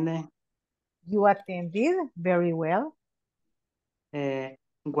attended? You attended very well.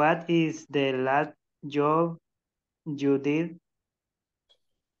 What is the last job you did?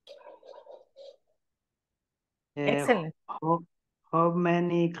 Excellent. How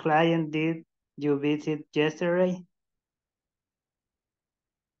many clients did you visit yesterday?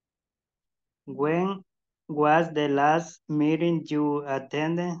 When was the last meeting you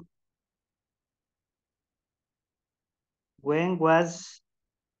attended? When was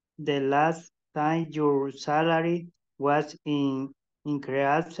the last time your salary was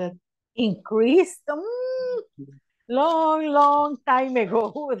increased. Increased? Long time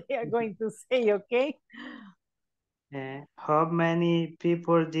ago, they are going to say, okay? How many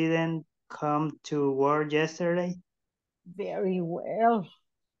people didn't come to work yesterday? Very well.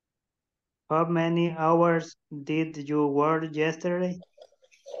 How many hours did you work yesterday?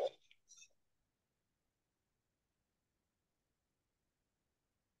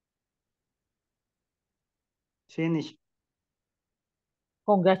 Finish.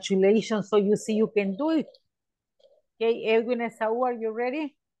 Congratulations. So you see, you can do it. Okay, Edwin and Saul, are you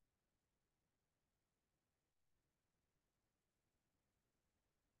ready?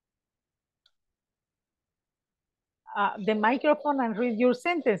 The microphone and read your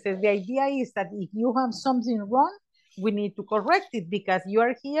sentences. The idea is that if you have something wrong, we need to correct it because you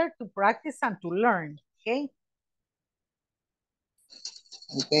are here to practice and to learn, okay?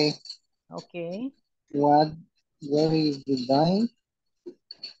 Okay. Okay. What were you doing?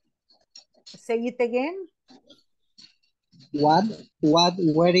 Say it again. What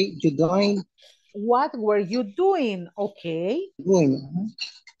were you doing? What were you doing? Okay. Doing.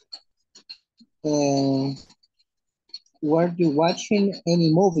 Were you watching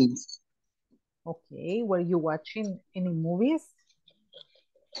any movies? Okay. Were you watching any movies?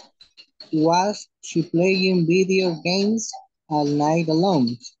 Was she playing video games all night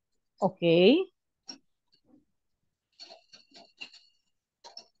alone? Okay.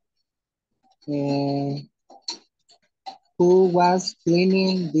 Who was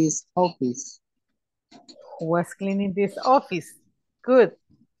cleaning this office? Who was cleaning this office? Good.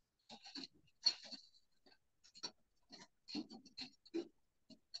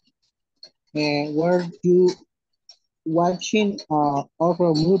 Were you watching a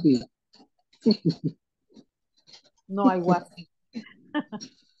horror movie? No, I wasn't.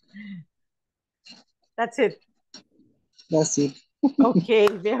 That's it. That's it. Okay,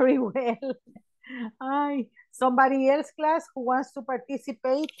 very well. Hi. Somebody else, class, who wants to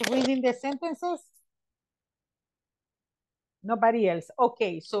participate reading the sentences? Nobody else.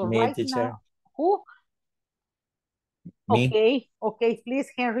 Okay, so Me, right teacher. now, who? Me. Okay, please,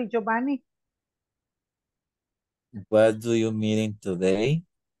 Henry Giovanni. What do you meeting today?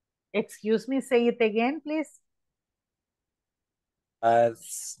 Excuse me, say it again, please. What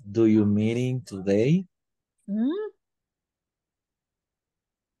do you meeting today?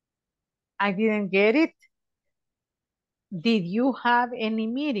 I didn't get it. Did you have any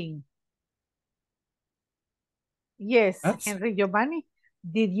meeting? Yes, What? Henry Giovanni.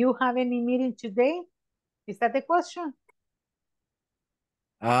 Did you have any meeting today? Is that the question?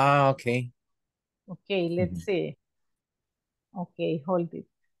 Okay. Okay, let's see. Okay, hold it.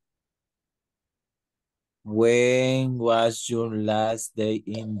 When was your last day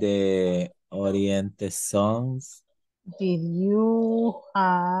in the Oriente songs? Did you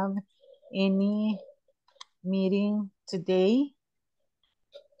have any meeting today?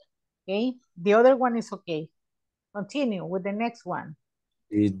 Okay, the other one is okay. Continue with the next one.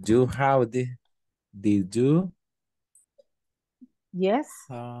 Did you have the, did you? Yes.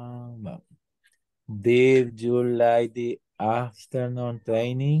 Did you like the afternoon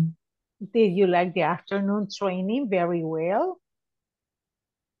training? Did you like the afternoon training? Very well.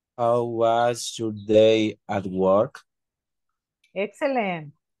 How was your day at work?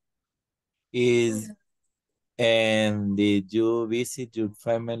 Excellent. And did you visit your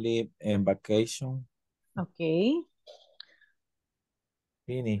family in vacation? Okay.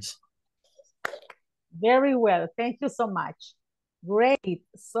 Finish. Very well. Thank you so much. Great.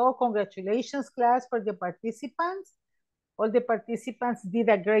 So congratulations, class, for the participants. All the participants did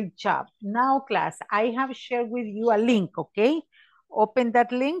a great job. Now, class, I have shared with you a link, okay? Open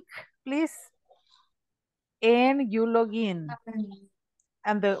that link, please. And you log in.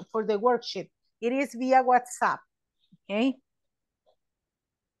 And for the worksheet, it is via WhatsApp, okay?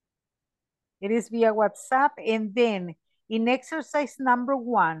 It is via WhatsApp. And then in exercise number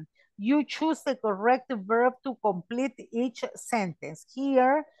 1, you choose the correct verb to complete each sentence.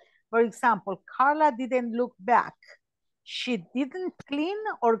 Here, for example, Carla didn't look back. She didn't clean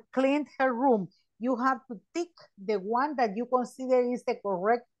or cleaned her room. You have to tick the one that you consider is the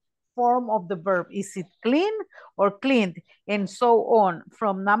correct form of the verb. Is it clean or cleaned? And so on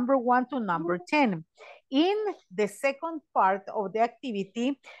from number 1 to number 10. In the second part of the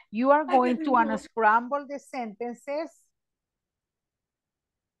activity, you are going to unscramble the sentences.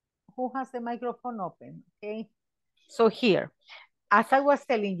 Who has the microphone open? Okay. So here, as I was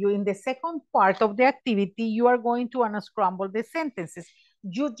telling you, in the second part of the activity, you are going to unscramble the sentences.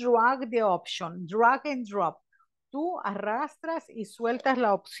 You drag the option, drag and drop. Tú arrastras y sueltas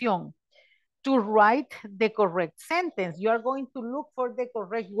la opción. to write the correct sentence. You are going to look for the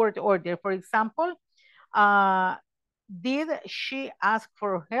correct word order. For example, did she ask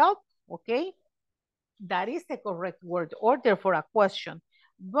for help? Okay, that is the correct word order for a question.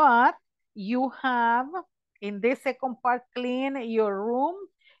 But you have, in the second part, clean your room,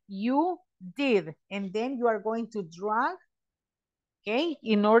 you did, and then you are going to drag, okay,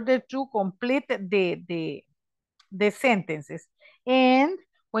 in order to complete the sentences. And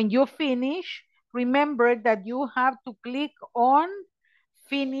when you finish, remember that you have to click on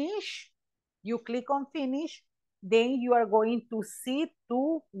finish. You click on finish, then you are going to see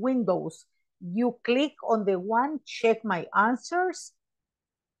two windows. You click on the one, check my answers,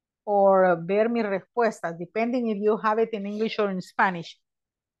 or ver mis respuestas, depending if you have it in English or in Spanish.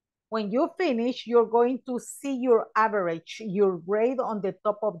 When you finish, you're going to see your average, your grade on the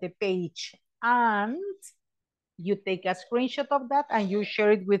top of the page. And you take a screenshot of that and you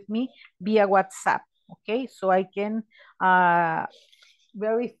share it with me via WhatsApp, okay? So I can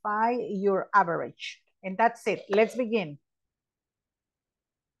verify your average. And that's it. Let's begin.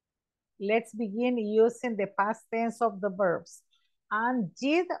 Let's begin using the past tense of the verbs. And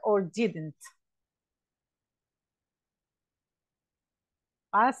did or didn't?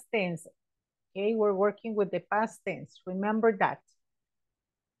 Past tense. Okay, we're working with the past tense. Remember that.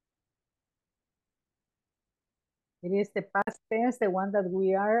 It is the past tense, the one that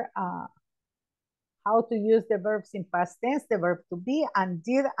we are, how to use the verbs in past tense, the verb to be, and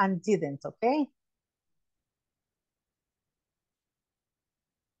did and didn't, okay?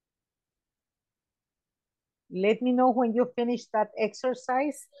 Let me know when you finish that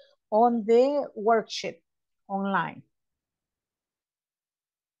exercise on the worksheet online.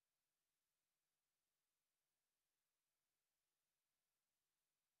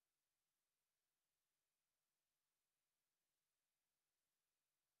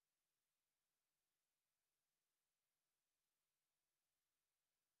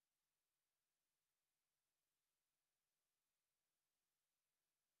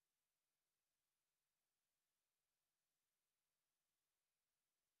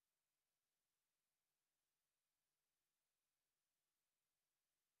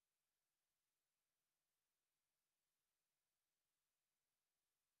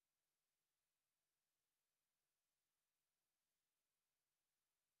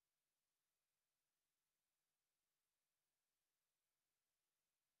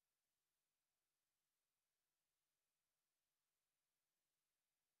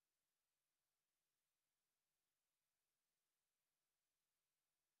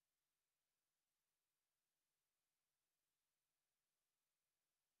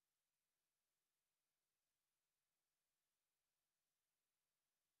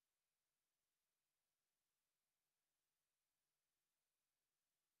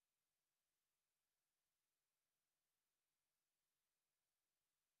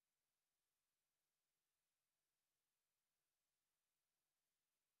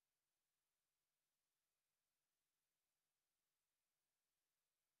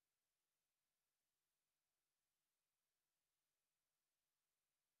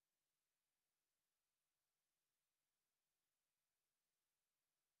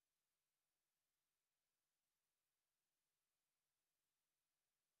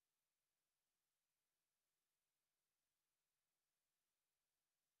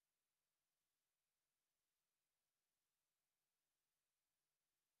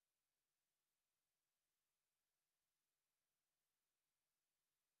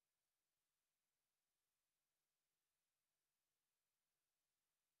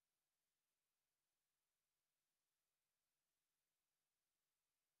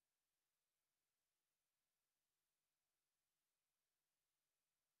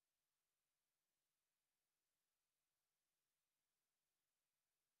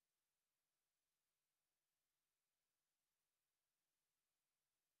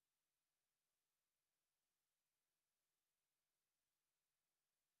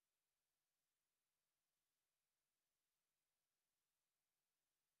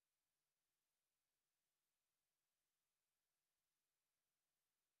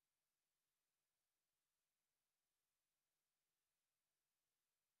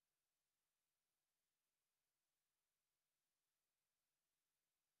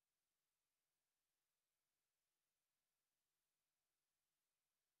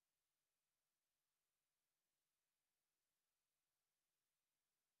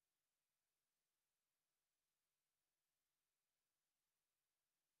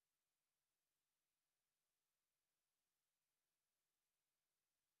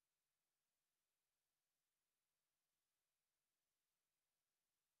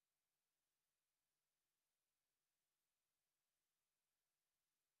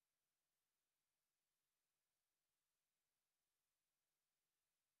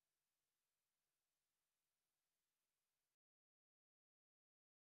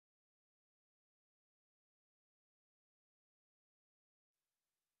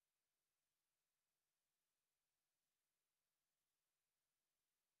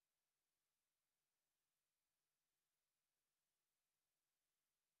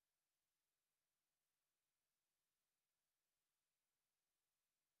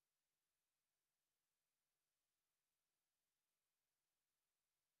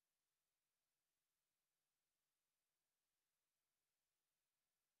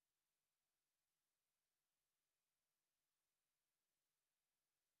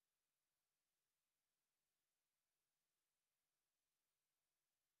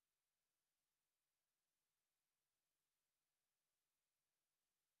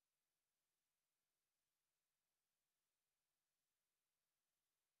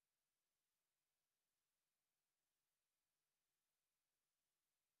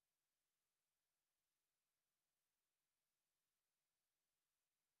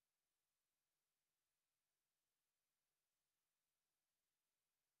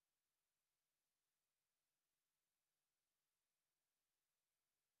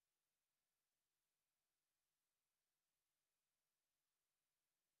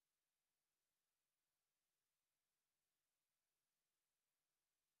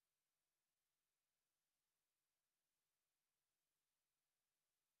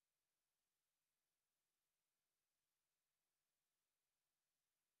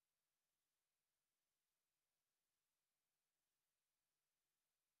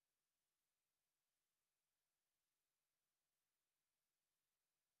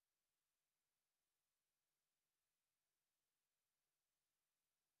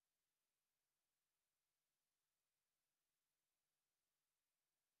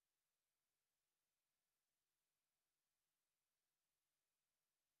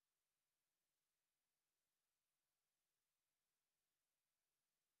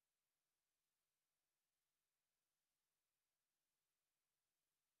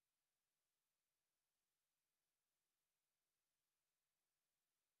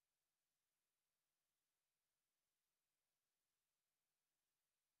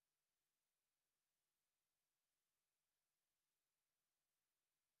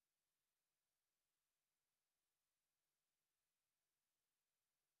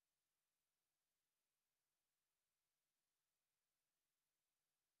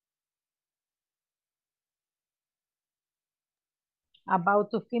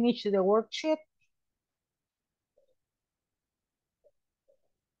 About to finish the worksheet.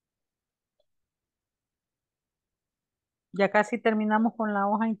 Ya casi terminamos con la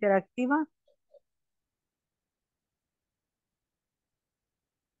hoja interactiva.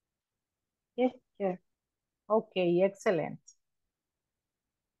 Yes, teacher. Okay, excellent.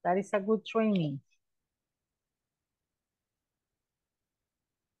 That is a good training.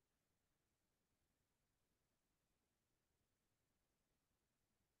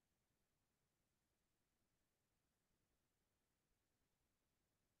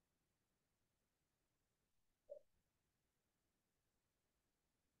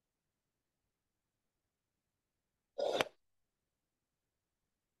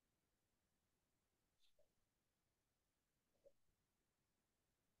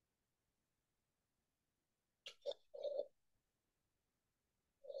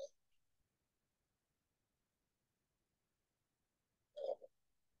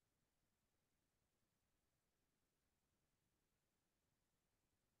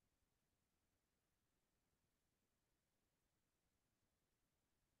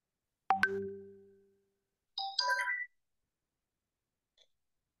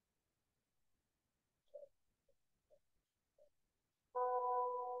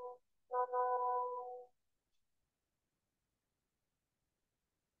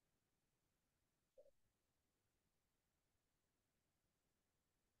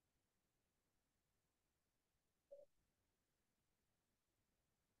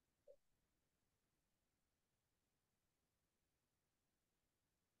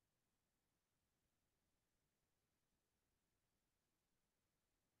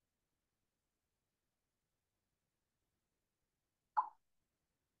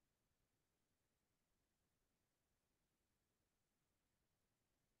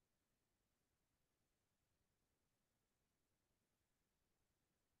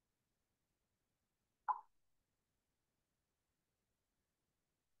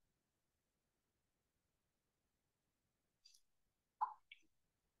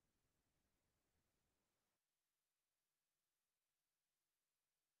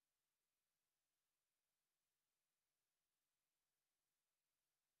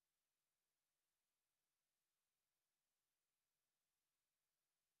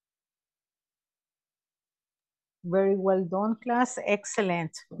 Very well done, class.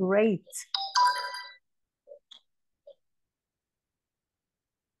 Excellent. Great.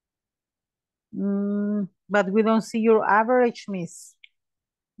 But we don't see your average, miss,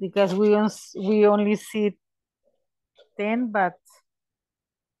 because we only see 10, but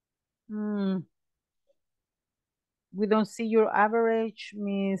we don't see your average,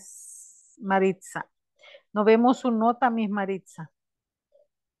 Miss Maritza. No vemos su nota, Miss Maritza.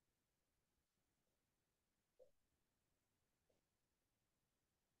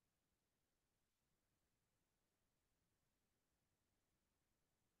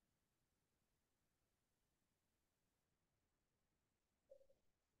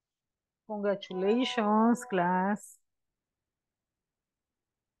 Congratulations, class.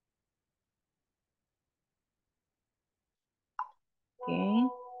 Okay.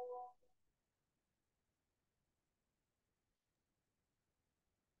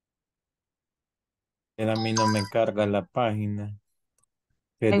 Pero a mí no me carga la página.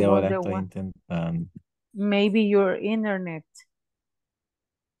 Que I de ahora wonder estoy why. intentando. Maybe your internet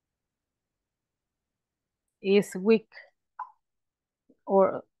is weak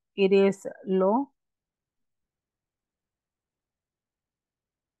or it is low.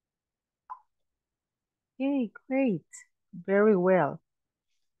 Okay, great. Very well.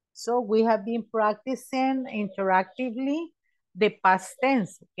 So we have been practicing interactively the past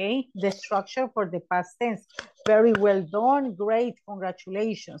tense, okay? The structure for the past tense. Very well done, great,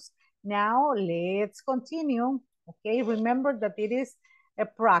 congratulations. Now let's continue, okay? Remember that it is a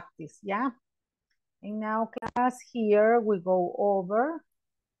practice, yeah? And now class, here we go over,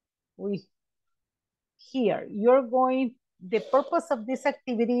 the purpose of this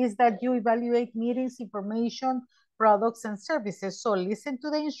activity is that you evaluate meetings, information, products, and services. So listen to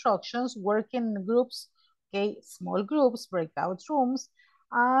the instructions, work in groups, okay, small groups, breakout rooms,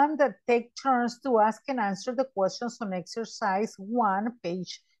 and take turns to ask and answer the questions on exercise 1,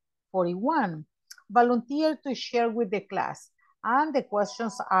 page 41. Volunteer to share with the class. And the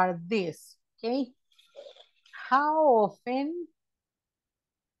questions are this, okay? How often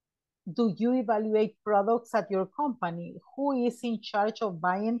do you evaluate products at your company? Who is in charge of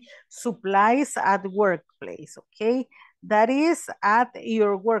buying supplies at workplace? Okay, that is at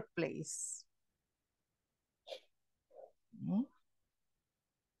your workplace.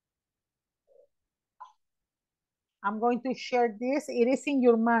 I'm going to share this. It is in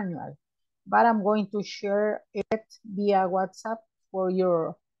your manual, but I'm going to share it via WhatsApp for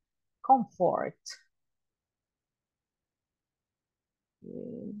your comfort.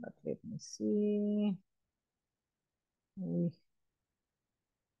 Okay, but let me see.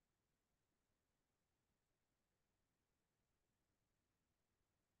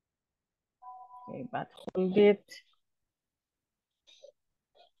 Okay, but hold it.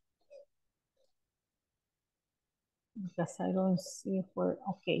 Because I don't see where,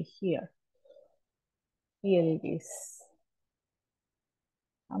 okay, here. Here it is.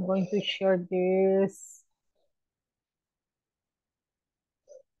 I'm going to share this.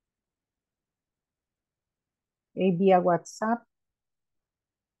 Via WhatsApp.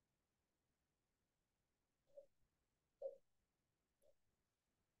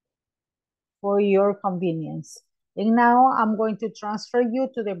 For your convenience. And now I'm going to transfer you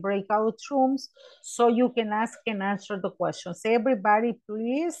to the breakout rooms so you can ask and answer the questions. Everybody,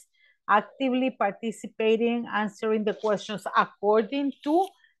 please actively participating, answering the questions according to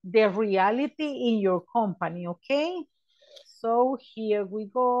the reality in your company, okay? So here we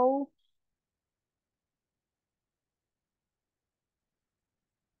go.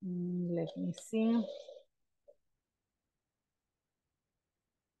 Let me see.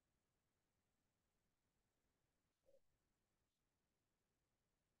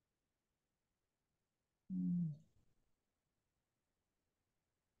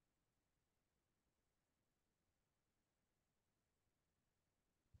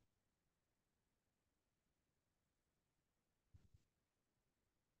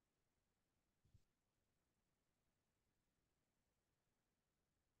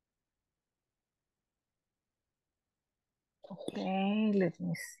 Okay, let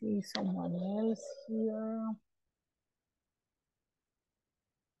me see someone else here.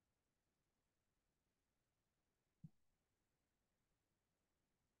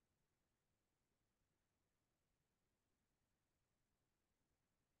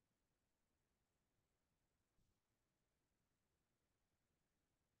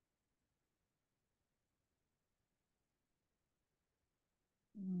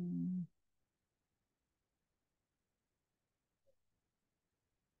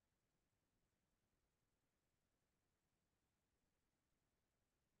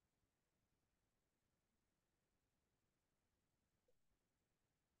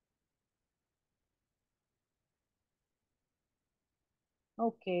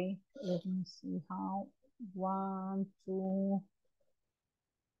 Okay, let me see how. 1, 2,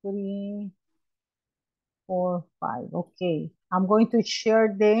 3, 4, 5. Okay, I'm going to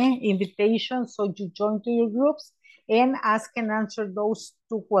share the invitation so you join to your groups and ask and answer those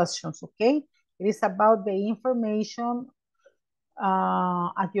 2 questions, okay? It is about the information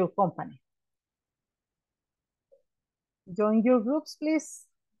at your company. Join your groups, please,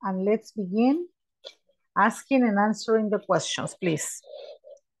 and let's begin asking and answering the questions, please.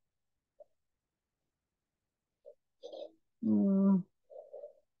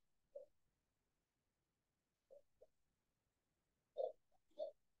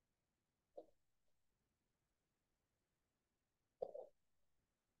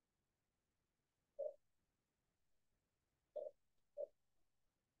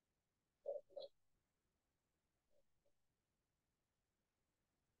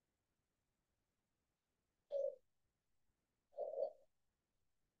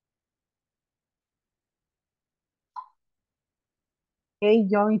 Okay,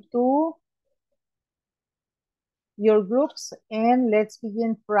 join to your groups and let's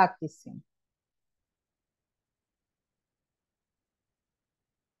begin practicing.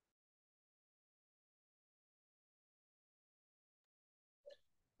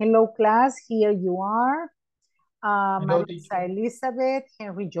 Hello class, here you are. Marisa Elizabeth,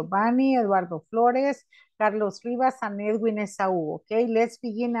 Henry Giovanni, Eduardo Flores, Carlos Rivas, and Edwin Esaú. Okay, let's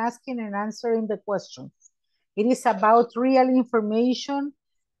begin asking and answering the questions. It is about real information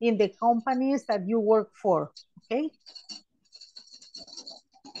in the companies that you work for, okay?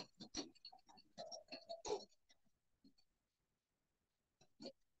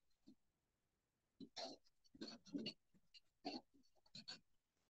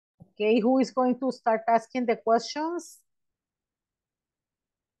 Okay, who is going to start asking the questions?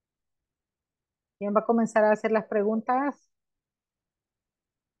 ¿Quién va a comenzar a hacer las preguntas?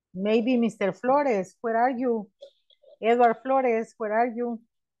 Maybe Mr. Flores, where are you? Edward Flores, where are you?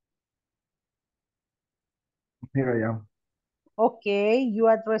 Here I am. Okay, you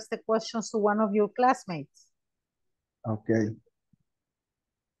address the questions to one of your classmates. Okay.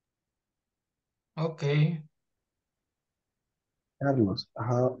 Okay. Carlos,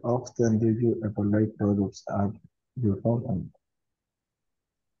 how often do you evaluate products at your company.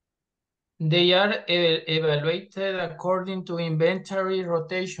 They are evaluated according to inventory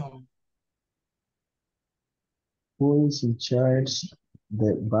rotation. Who is in charge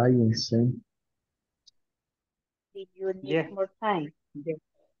the buying center? Did you need Yeah. more time?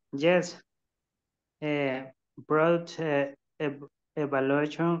 Yes. Product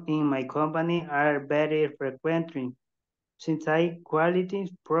evaluation in my company are very frequently. Since high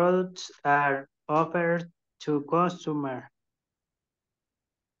quality products are offered to customers.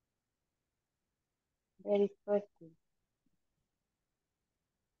 Very quickly.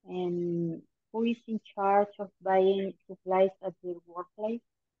 And who is in charge of buying supplies at your workplace?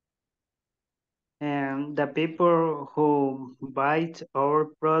 And the people who buy our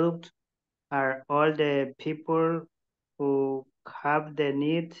product are all the people who have the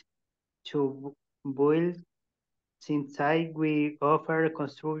need to build. Since we offer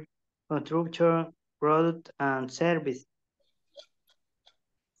construction product and service.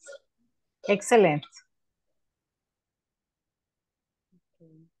 Excellent.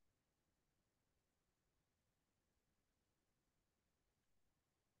 Okay.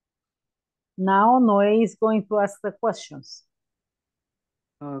 Now Noé is going to ask the questions.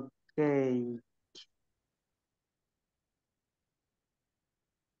 Okay.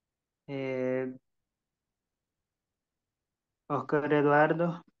 Oscar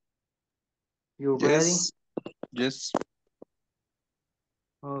Eduardo, you ready? Yes.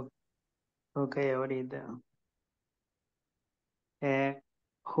 Okay, ahorita.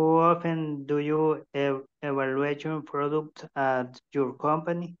 How often do you evaluation product at your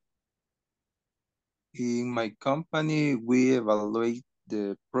company? In my company, we evaluate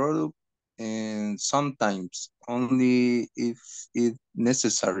the product and sometimes only if it's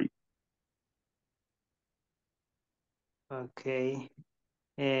necessary. Okay.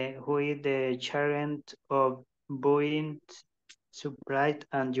 Who is the charge of buying supplies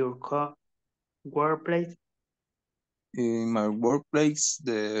at your workplace? In my workplace,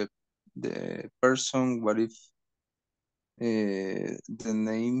 the person, what if the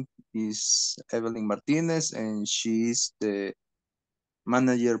name is Evelyn Martinez and she is the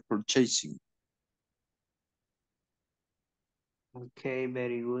manager purchasing. Okay,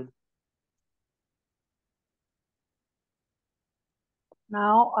 very good.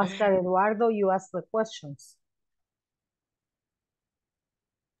 Now, Oscar Eduardo, you ask the questions.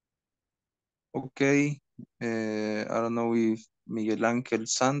 Okay, I don't know if Miguel Ángel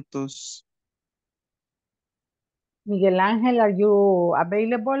Santos. Miguel Ángel, are you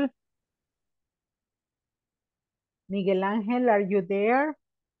available? Miguel Ángel, are you there?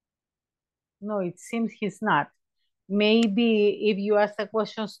 No, it seems he's not. Maybe if you ask the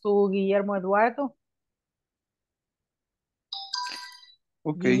questions to Guillermo Eduardo.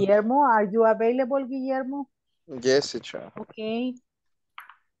 Okay. Guillermo, are you available, Guillermo? Yes, teacher. Okay.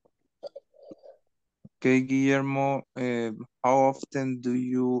 Okay, Guillermo, how often do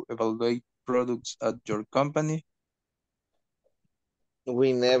you evaluate products at your company?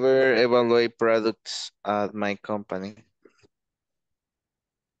 We never evaluate products at my company.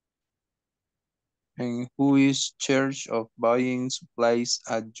 And who is charge of buying supplies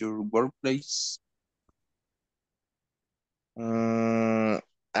at your workplace?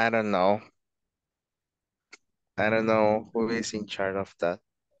 I don't know. I don't know who is in charge of that.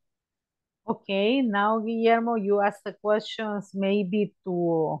 Okay, now Guillermo, you ask the questions maybe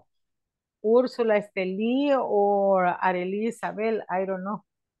to Úrsula Esteli or Arely Isabel, I don't know.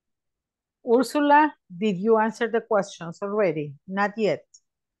 Úrsula, did you answer the questions already? Not yet.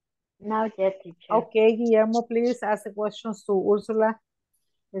 Not yet, teacher. Okay, Guillermo, please ask the questions to Úrsula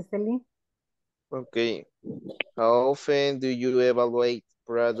Esteli. Okay. How often do you evaluate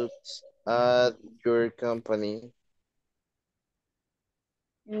products at your company?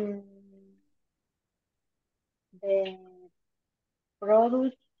 The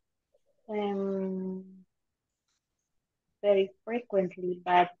products very frequently,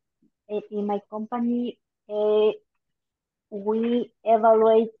 but in my company, we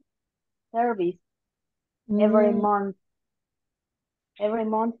evaluate service every month. Every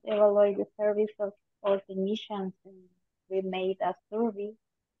month, evaluate the service of all technicians, and we made a survey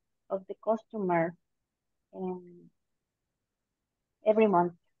of the customer every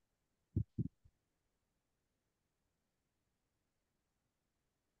month.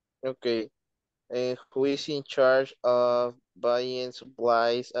 Okay. And who is in charge of buying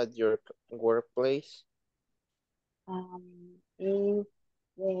supplies at your workplace? Is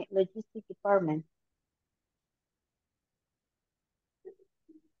the logistics department.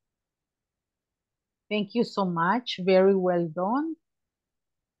 Thank you so much. Very well done.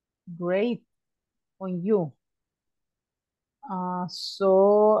 Great on you.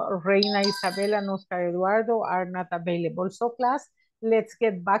 So Reina Isabel and Oscar Eduardo are not available. So class, let's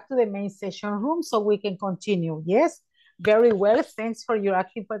get back to the main session room so we can continue. Yes, very well. Thanks for your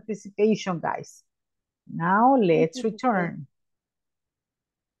active participation, guys. Now let's return.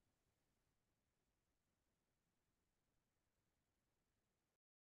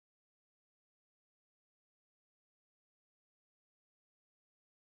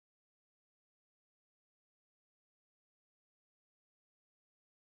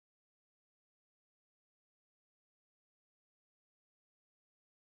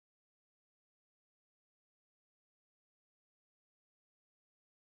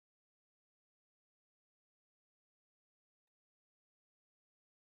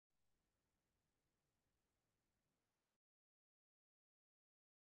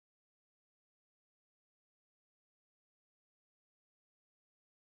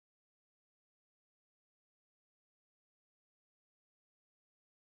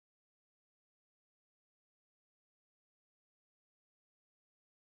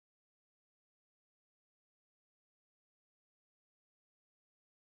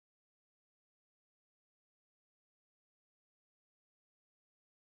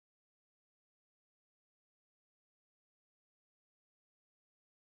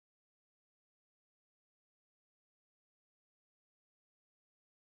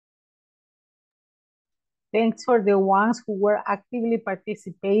 Thanks for the ones who were actively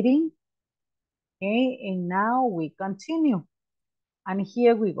participating. Okay, and now we continue. And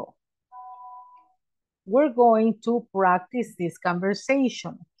here we go. We're going to practice this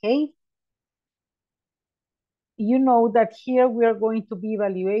conversation, okay? You know that here we are going to be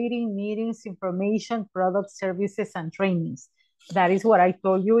evaluating meetings, information, products, services, and trainings. That is what I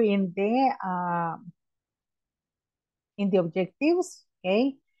told you in the objectives,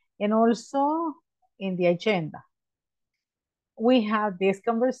 okay? And also in the agenda. We have this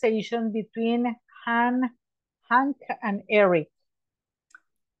conversation between Hank and Eric.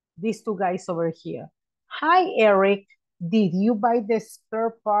 These two guys over here. Hi, Eric. Did you buy the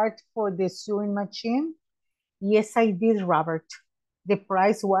spare part for the sewing machine? Yes, I did, Robert. The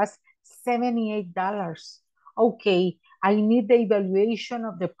price was $78. Okay, I need the evaluation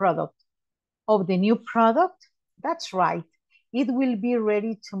of the product. Of the new product? That's right. It will be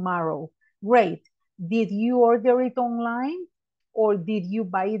ready tomorrow. Great. Did you order it online or did you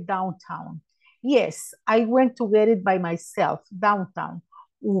buy it downtown? Yes, I went to get it by myself downtown.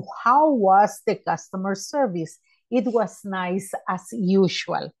 How was the customer service? It was nice as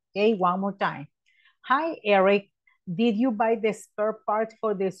usual. Okay, one more time. Hi, Eric. Did you buy the spare part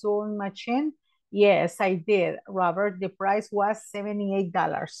for the sewing machine? Yes, I did, Robert. The price was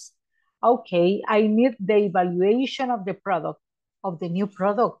 $78. Okay, I need the evaluation of the product, of the new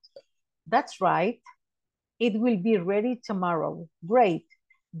product. That's right. It will be ready tomorrow. Great.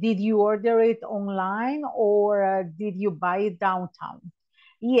 Did you order it online or did you buy it downtown?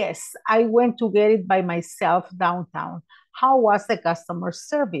 Yes, I went to get it by myself downtown. How was the customer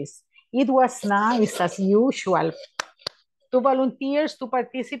service? It was nice as usual. Two volunteers, two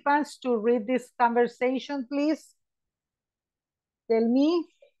participants to read this conversation, please. Tell me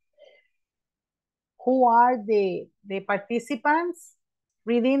who are the participants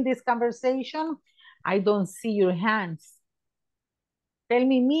reading this conversation. I don't see your hands. Tell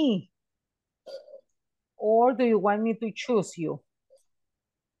me. Or do you want me to choose you?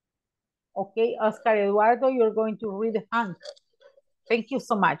 Okay, Oscar Eduardo, you're going to read Hank. Thank you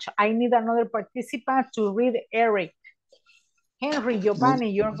so much. I need another participant to read Eric. Henry, Giovanni,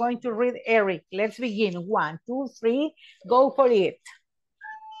 you're going to read Eric. Let's begin. 1, 2, 3, go for it.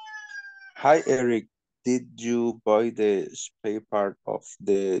 Hi, Eric. Did you buy the spare part of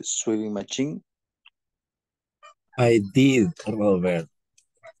the sewing machine? I did, Robert.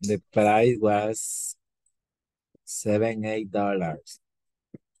 The price was $78.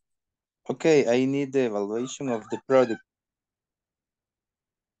 Okay, I need the evaluation of the product.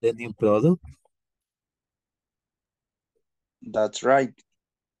 The new product? That's right.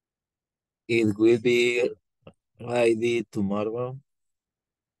 It will be ready tomorrow.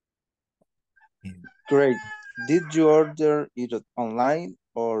 Great. Did you order it online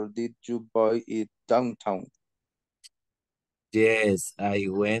or did you buy it downtown? Yes, I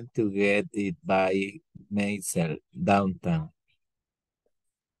went to get it by myself downtown.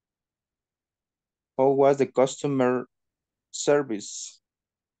 How was the customer service?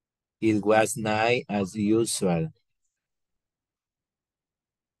 It was nice as usual.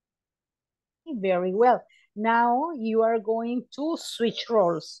 Very well. Now you are going to switch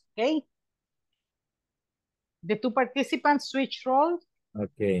roles, okay? The two participants switch roles.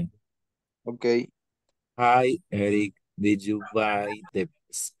 Okay. Okay. Hi, Eric. Did you buy the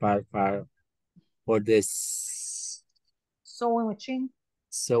spare part for the Sewing machine?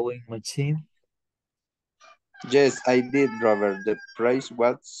 sewing machine? Yes, I did, Robert. The price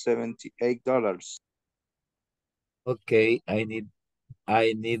was $78. Okay, I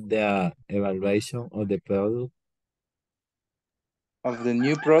need the evaluation of the product. Of the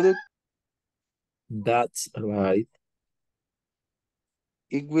new product, That's right.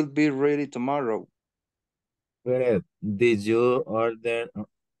 it will be ready tomorrow. But did you order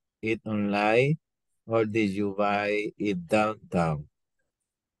it online or did you buy it downtown?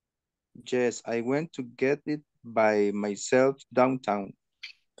 Yes, I went to get it by myself downtown.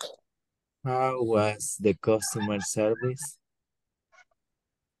 How was the customer service?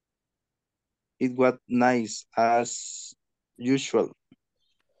 It was nice as usual.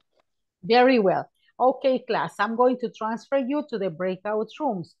 Very well. Okay, class, I'm going to transfer you to the breakout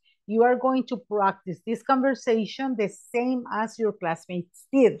rooms. You are going to practice this conversation the same as your classmates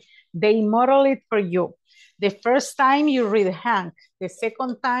did. They model it for you. The first time you read Hank, the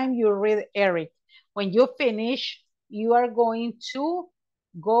second time you read Eric. When you finish, you are going to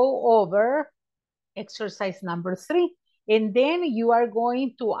go over exercise number 3. And then you are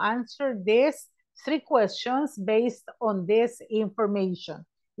going to answer these 3 questions based on this information.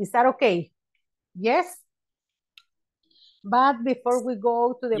 Is that okay? Yes? But before we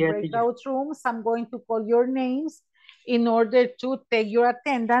go to the Yes, teacher. breakout rooms, I'm going to call your names in order to take your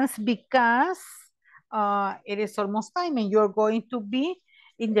attendance because it is almost time and you're going to be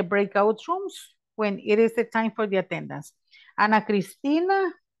in the breakout rooms when it is the time for the attendance. Ana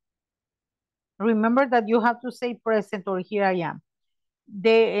Cristina, remember that you have to say present or here I am.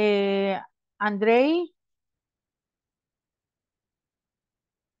 Andre,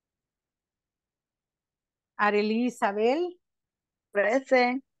 Arely Isabel.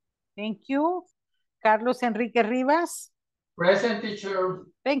 Present. Thank you. Carlos Enrique Rivas. Present, teacher.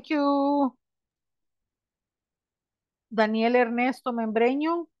 Thank you. Daniel Ernesto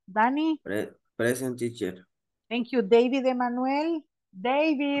Membreño. Dani. Present, teacher. Thank you. David Emanuel.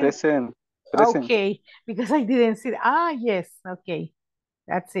 David. Present. Okay, because I didn't see. Yes. Okay.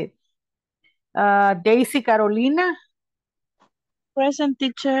 That's it. Daisy Carolina. Present,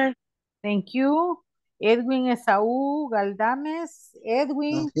 teacher. Thank you. Edwin Esaú Galdames.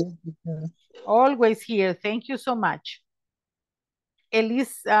 Edwin. Always here. Thank you so much.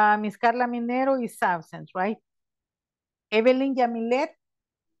 Miss Carla Minero is absent, right? Evelyn Yamilet.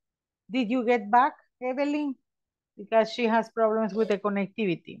 Did you get back, Evelyn? Because she has problems with the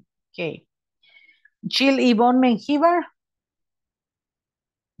connectivity. Okay. Jill Yvonne Menjivar.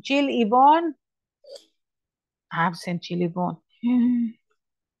 Jill Yvonne. Absent Jill Yvonne.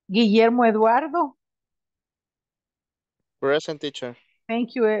 Guillermo Eduardo. Present, teacher.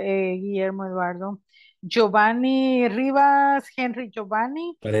 Thank you, Guillermo Eduardo. Giovanni Rivas, Henry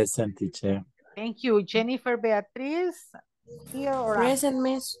Giovanni. Present, teacher. Thank you. Jennifer Beatriz, here or Present,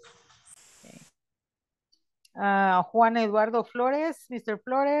 miss. Okay. Juan Eduardo Flores, Mr.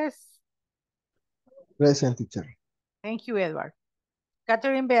 Flores. Present, teacher. Thank you, Edward.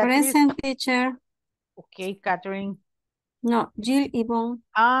 Catherine Beatriz. Present, teacher. Okay, Catherine. No, Jill Yvonne.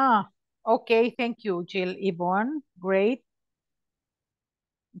 Okay, thank you, Jill Yvonne. Great.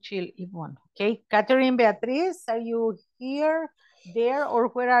 Jill Yvonne. Okay, Catherine Beatriz, are you here, there, or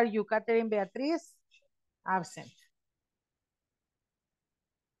where are you, Catherine Beatriz? Absent.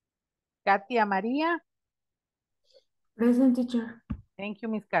 Katia Maria. Present, teacher. Thank you,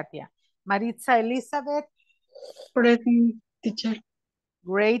 Miss Katia. Maritza Elizabeth. Present, teacher.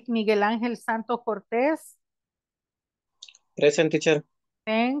 Great. Miguel Ángel Santos Cortés. Present, teacher.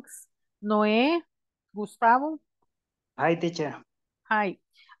 Thanks. Noé. Gustavo. Hi, teacher. Hi.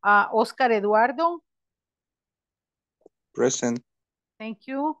 Oscar Eduardo. Present. Thank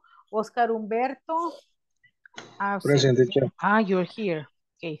you. Oscar Humberto. Absent. Present, teacher. You're here.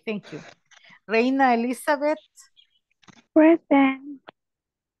 Okay, thank you. Reina Elizabeth. Present.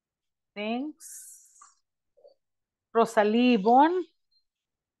 Thanks. Rosalie Yvonne.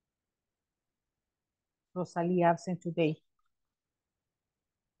 Rosalie absent today.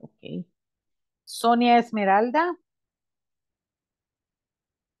 Okay. Sonia Esmeralda.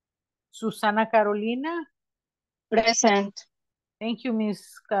 Susana Carolina. Present. Thank you,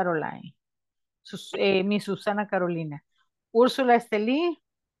 Miss Caroline. Miss Susana Carolina. Ursula Esteli.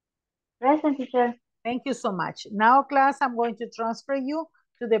 Present, teacher. Thank you so much. Now, class, I'm going to transfer you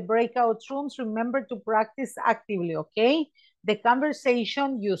to the breakout rooms. Remember to practice actively, okay? The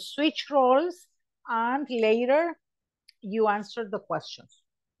conversation, you switch roles, and later you answer the questions,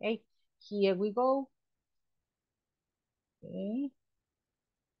 okay? Here we go. Okay.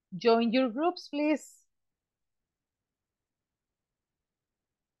 Join your groups, please.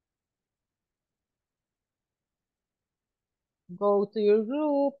 Go to your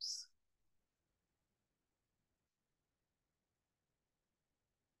groups.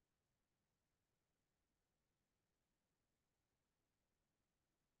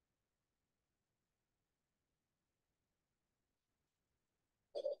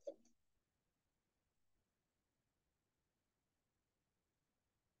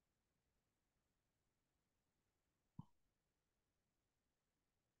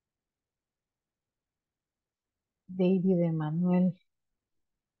 David Emanuel.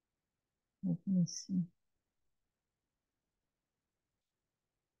 Let me see.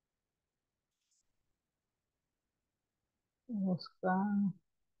 Oscar,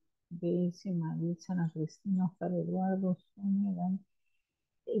 Daisy, Maritza, Ana Cristina, Oscar Eduardo, Sonia, Dan,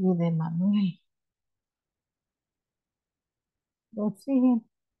 David Emanuel. Don't see him.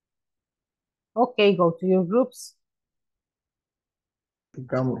 Okay, go to your groups.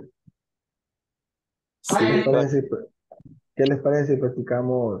 Practicamos. Hi, ¿Qué les parece si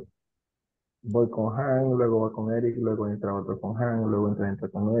practicamos? Voy con Han, luego voy con Eric, luego entra otro con Han, luego entra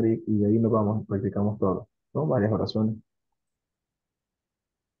con Eric y de ahí nos vamos, practicamos todo. Son varias oraciones.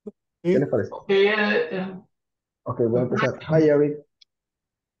 ¿Qué les parece? okay, Ok, voy a empezar. Hi Eric,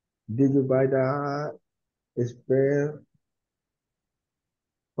 did you buy the spare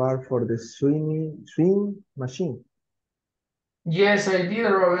part for the swing machine? yes, I did,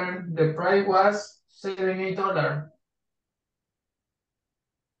 Robert. The price was $78.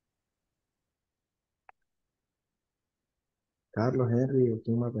 Carlos, Henry,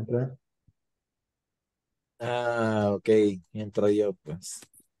 ¿quién más va a entrar? Ok, entro yo pues.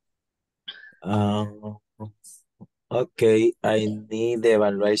 Okay, I need the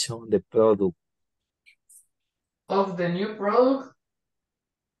evaluation of the product. Of the new product,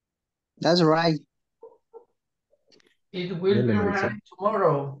 That's right. it will be Dele, ready Maritza.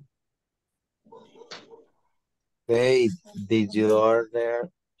 tomorrow. Okay, did you order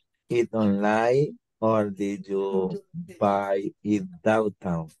it online or did you buy it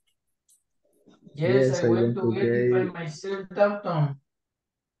downtown? Yes, Yes, I I went went to to get it by get. myself downtown.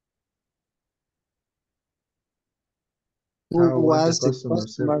 Who How was the was the customer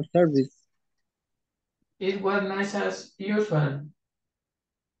customer service? service? It was nice as usual.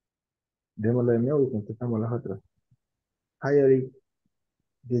 Démosle de nuevo y contestamos las otras. Hi Eric,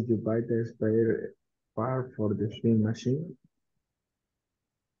 did you buy the spare part for the swing machine?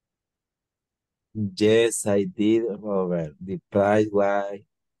 Yes, I did, Robert. The price was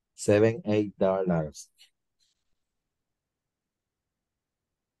 $8.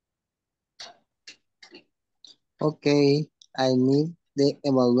 Okay, I need the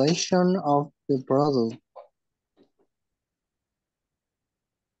evaluation of the product.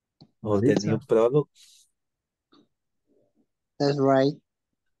 Of the new Maritza. product. That's right.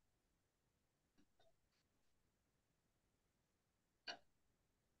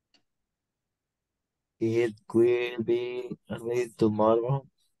 It will be ready tomorrow.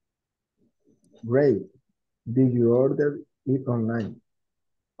 Great. Did you order it online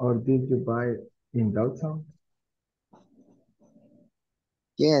or did you buy it in downtown?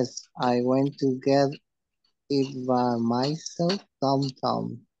 Yes, I went to get it by myself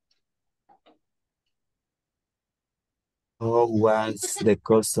downtown. How was the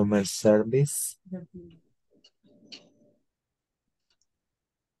customer service?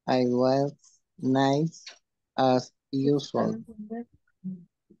 I was nice as usual.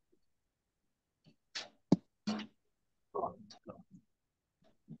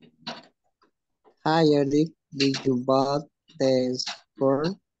 Hi Eric, did you buy the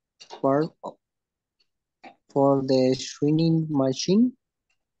spare part for the swinging machine?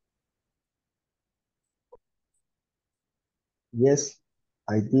 Yes,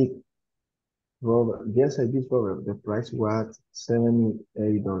 I did. Robert. Yes, I did, Robert. The price was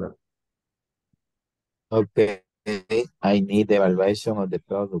 $78. Okay, I need the evaluation of the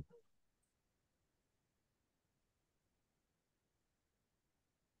product.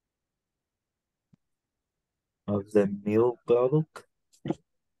 Of the new product.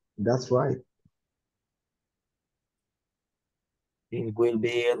 That's right. It will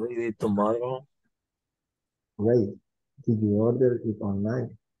be ready tomorrow. Great. Did you order it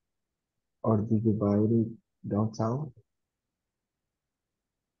online or did you buy it downtown?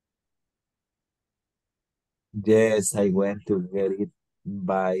 Yes, I went to get it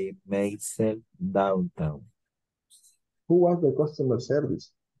by myself downtown. Who was the customer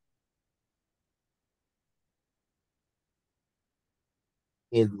service?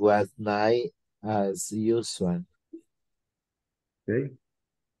 It was nice as usual. Okay.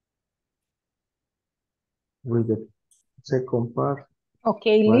 With the second part.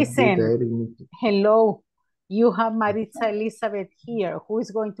 Okay, What did listen. Eric need to- Hello. You have Maritza Elizabeth here. Who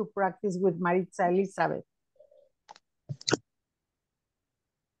is going to practice with Maritza Elizabeth?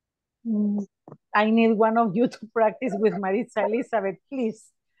 I need one of you to practice with Maritza Elizabeth, please.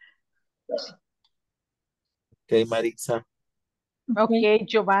 Okay, Maritza. Okay,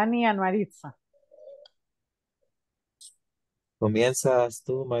 Giovanni and Maritza. Comienzas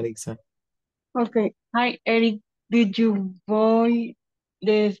tú, Maritza. Okay. Hi, Eric. Did you buy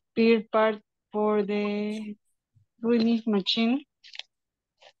the spare part for the drilling machine?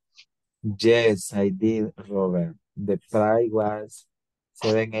 Yes, I did, Robert. The price was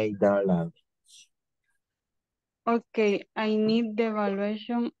 $78. Okay, I need the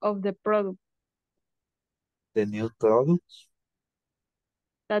evaluation of the product. The new product,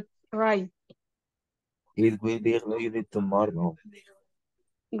 That's right. it will be ready tomorrow.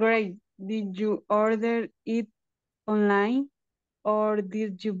 Great. Did you order it online or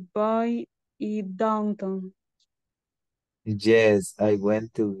did you buy it downtown? Yes, I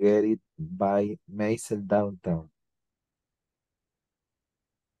went to get it by myself downtown.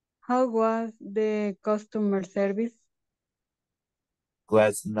 How was the customer service?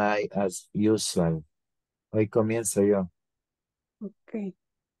 Was nice as usual. Hoy comienzo yo. Okay.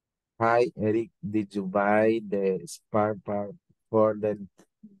 Hi, Eric. Did you buy the spare part for the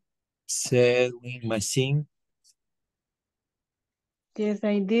sewing machine? Yes,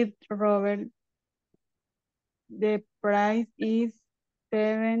 I did, Robert. The price is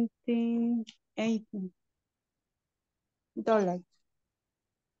 $17.80.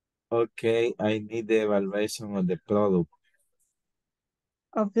 Okay, I need the evaluation of the product.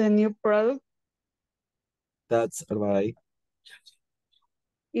 Of the new product, That's right.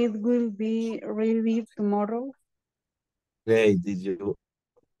 it will be ready tomorrow. Okay, did you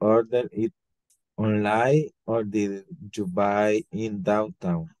order it online or did you buy in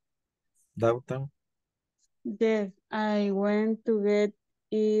downtown? Downtown? Yes, I went to get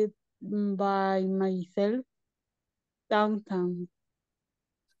it by myself downtown.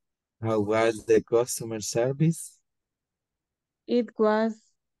 How was the customer service? It was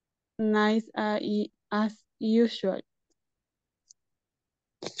nice as usual.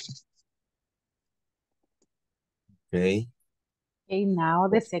 Okay. Okay, now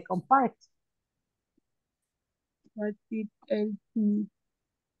the second part. What did else need?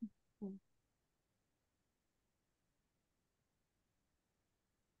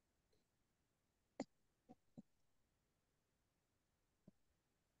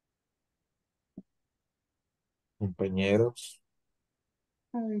 Compañeros.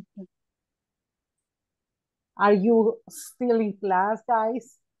 Are you still in class,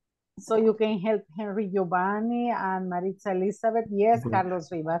 guys? So you can help Henry Giovanni and Maritza Elizabeth. Yes,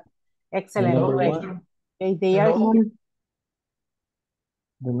 Carlos Rivas. Excellent. number Okay. one. Okay, they are here.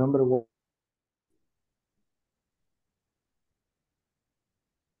 The number one.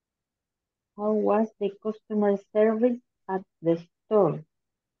 How was the customer service at the store?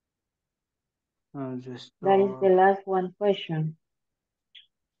 That is the last one question.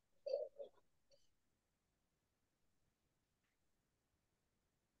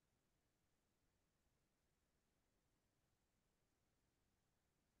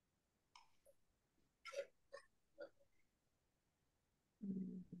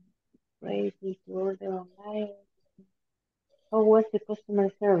 Ready to order online. How was the customer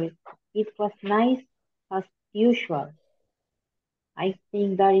service? It was nice as usual. I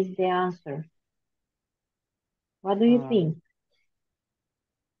think that is the answer. What do you think?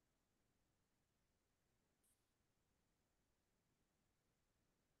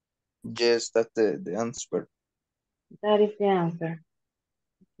 Yes, that's the answer. That is the answer.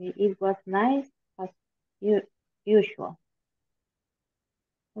 Okay. It was nice as usual.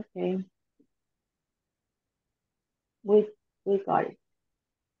 Okay. We got it.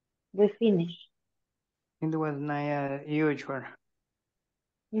 We finished. It was nice as usual.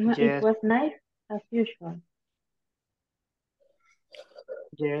 It Yes. was nice as usual.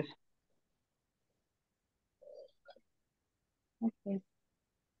 Yes. Okay.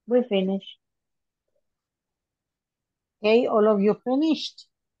 We finished. Okay, all of you finished?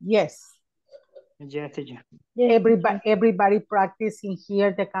 Yes. Yes, teacher. Everybody practicing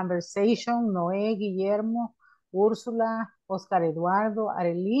here the conversation. Noé, Guillermo, Úrsula, Oscar Eduardo,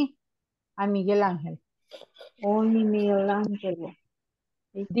 Arely, and Miguel Ángel. Only Miguel Ángel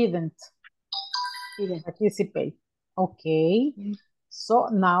didn't participate. Okay. So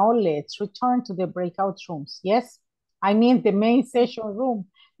now let's return to the breakout rooms. Yes? I mean the main session room.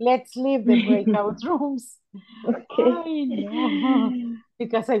 Let's leave the breakout rooms. Okay. I know.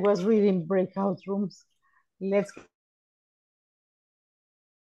 Because I was reading breakout rooms. Let's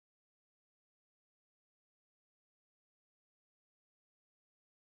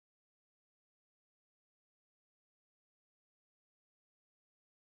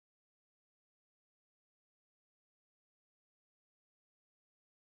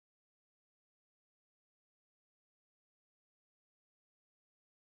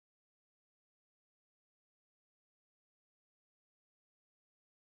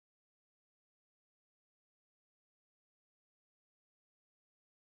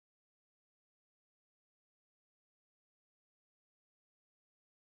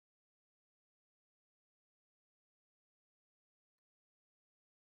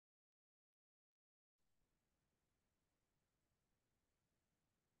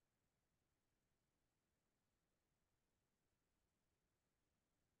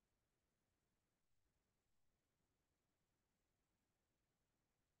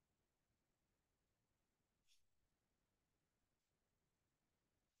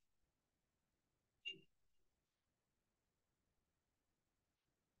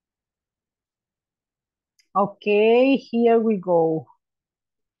Okay, here we go.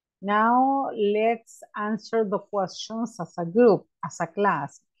 Now let's answer the questions as a group, as a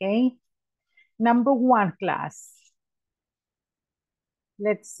class, okay? Number one, class.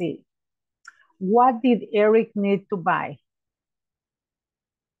 Let's see. What did Eric need to buy?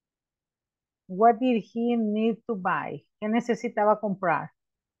 What did he need to buy? ¿Qué necesitaba comprar?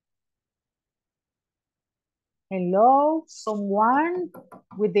 Hello, someone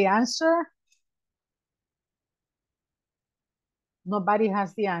with the answer? Nobody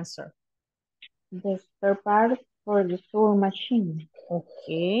has the answer. The spare part for the sewing machine.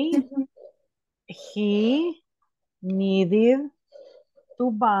 Okay. He needed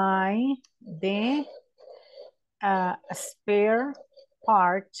to buy the spare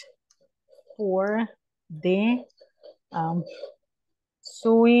part for the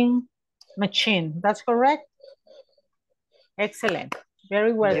sewing machine. That's correct? Excellent.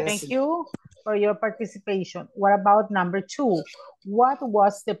 Very well. Yes. Thank you for your participation. What about number two? What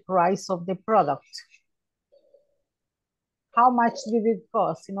was the price of the product? How much did it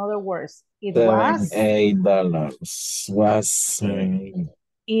cost? In other words, it was $78 was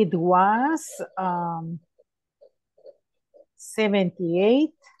it was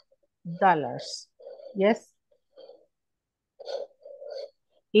 $78. Yes.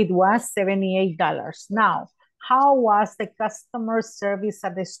 It was $78. Now, how was the customer service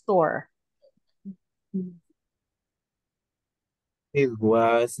at the store? it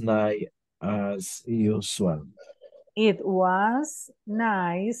was nice as usual. It was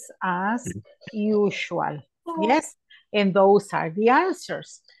nice as usual. Yes, and those are the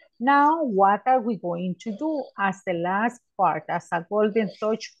answers. Now, what are we going to do as the last part, as a golden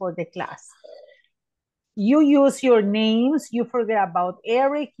touch for the class? You use your names, you forget about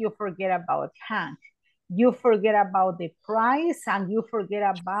Eric, you forget about Hank. You forget about the price and you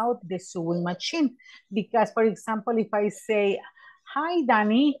forget about the sewing machine. Because, for example, if I say, hi,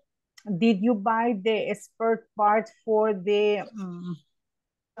 Danny, did you buy the spare part for the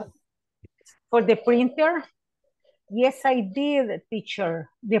printer? Yes, I did, teacher.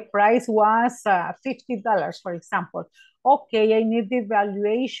 The price was $50, for example. Okay, I need the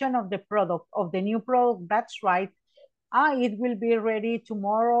evaluation of the product, of the new product. That's right. It will be ready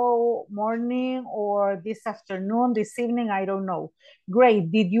tomorrow morning or this afternoon, this evening, I don't know.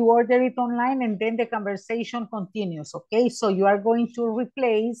 Great, did you order it online? And then the conversation continues, okay? So you are going to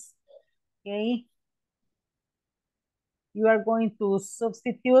replace, okay? You are going to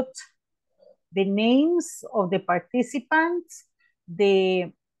substitute the names of the participants,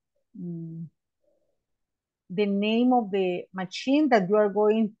 the name of the machine that you are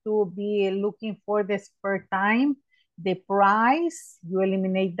going to be looking for the spare time, the price, you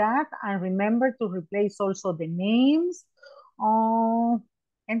eliminate that, and remember to replace also the names, and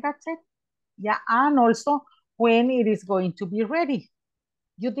that's it. Yeah, and also when it is going to be ready.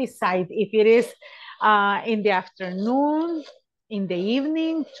 You decide if it is in the afternoon, in the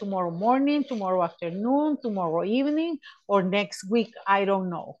evening, tomorrow morning, tomorrow afternoon, tomorrow evening, or next week, I don't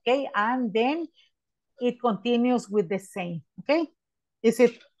know, okay? And then it continues with the same, okay? Is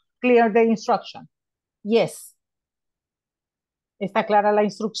it clear, the instruction? Yes. ¿Está clara la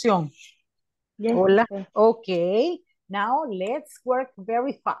instrucción? Yes. Hola. Yes. Okay. Now let's work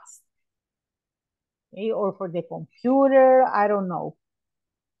very fast. Okay? Or for the computer, I don't know.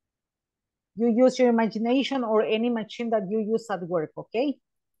 You use your imagination or any machine that you use at work, okay?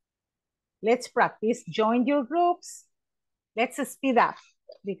 Let's practice. Join your groups. Let's speed up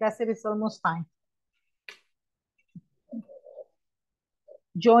because it is almost time.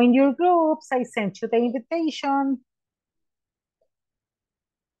 Join your groups. I sent you the invitation.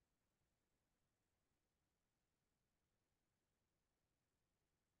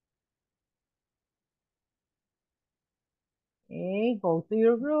 Okay, go to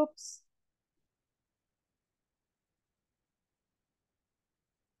your groups.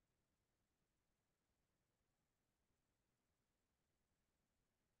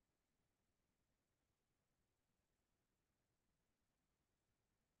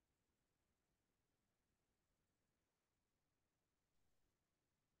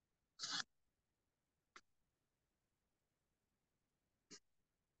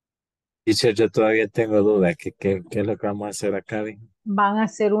 Teacher, yo todavía tengo dudas. ¿Qué es lo que vamos a hacer acá? Van a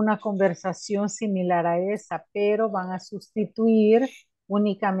hacer una conversación similar a esa, pero van a sustituir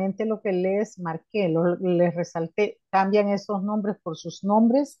únicamente lo que les marqué, les resalté. Cambian esos nombres por sus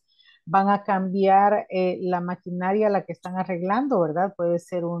nombres. Van a cambiar la maquinaria a la que están arreglando, ¿verdad? Puede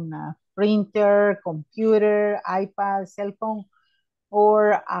ser una printer, computer, iPad, cell phone,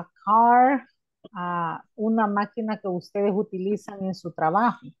 or a car, una máquina que ustedes utilizan en su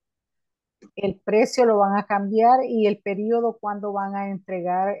trabajo. El precio lo van a cambiar y el periodo cuando van a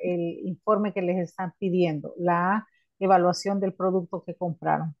entregar el informe que les están pidiendo, la evaluación del producto que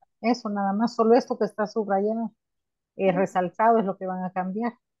compraron. Eso nada más, solo esto que está subrayado, resaltado es lo que van a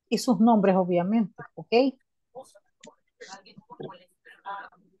cambiar. Y sus nombres, obviamente, ¿ok?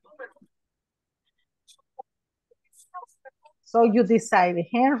 So you decide,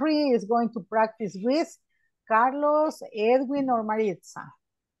 Henry is going to practice with Carlos, Edwin, or Maritza.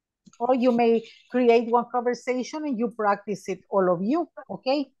 Or you may create one conversation and you practice it, all of you, ¿ok?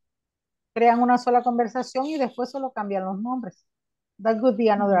 Crean una sola conversación y después solo cambian los nombres. That could be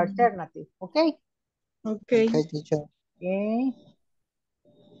another alternative, ¿ok? Okay. Okay, teacher. Okay.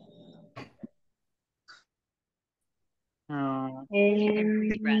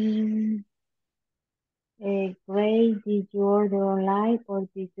 Gray, did you order online or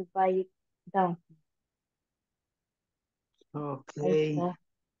did you buy it down? Okay.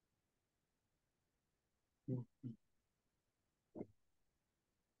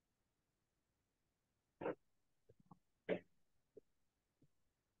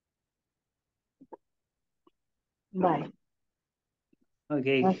 Vale.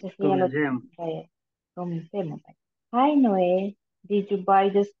 Okay, No sé si ya lo comencemos. Hi, Noé. Did you buy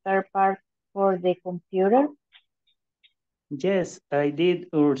the spare part for the computer? Yes, I did,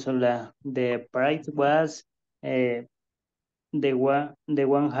 Ursula. The price was the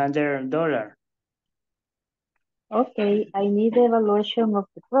 $100. Okay, I need the evaluation of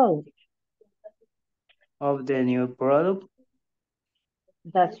the product. Of the new product.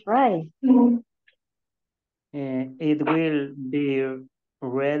 That's right. It will be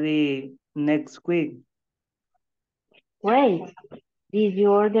ready next week. Great. Did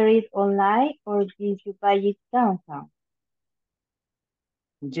you order it online or did you buy it downtown?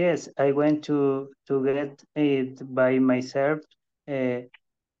 Yes, I went to get it by myself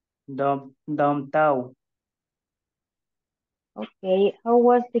downtown. Okay, how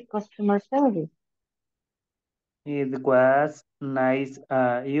was the customer service? It was nice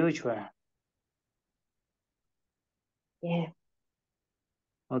usual. Yeah.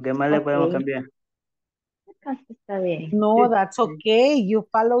 ¿O qué más le podemos cambiar? Está bien. No, that's okay. You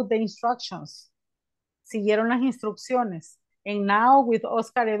follow the instructions. Siguieron las instrucciones. And now with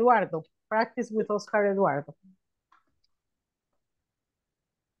Oscar Eduardo. Practice with Oscar Eduardo.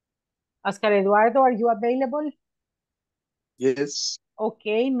 Oscar Eduardo, are you available? Yes.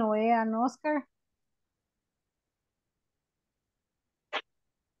 Okay, Noé and Oscar.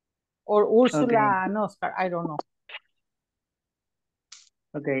 Or Ursula Okay. and Oscar, I don't know.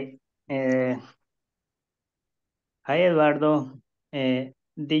 Okay. Hi, Eduardo.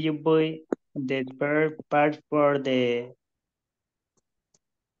 Did you buy the spare part for the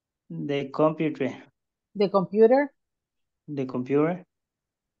computer? The computer? The computer?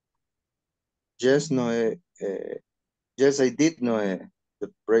 Yes, Noé. Yes, I did, Noé.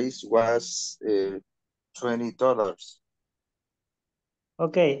 The price was $20.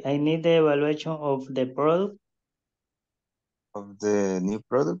 Okay, I need the evaluation of the product. Of the new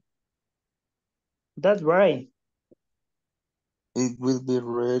product? That's right. It will be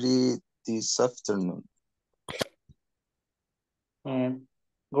ready this afternoon.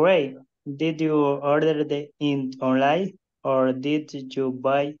 Great. Did you order in online or did you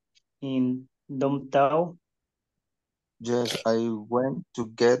buy in downtown? Yes, I went to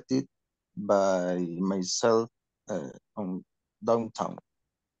get it by myself on downtown.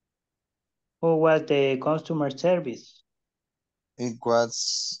 Who was the customer service? It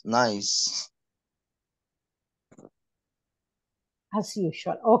was nice. As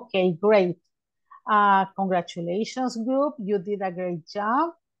usual. Okay, great. Congratulations, group. You did a great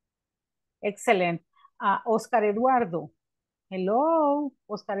job. Excellent. Oscar Eduardo. Hello,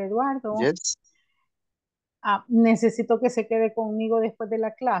 Oscar Eduardo. Yes. Necesito que se quede conmigo después de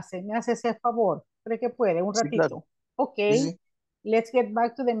la clase. ¿Me hace ese favor? ¿Cree que puede? Un Sí, ratito. claro. Ok. Sí, sí. Let's get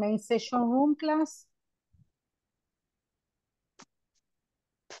back to the main session room, class.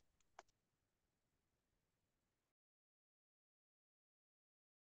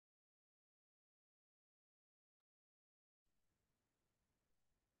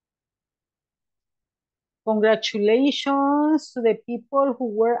 Congratulations to the people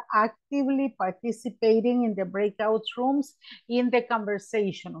who were actively participating in the breakout rooms in the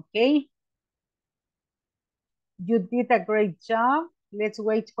conversation, okay? You did a great job. Let's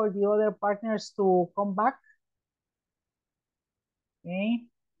wait for the other partners to come back. Okay.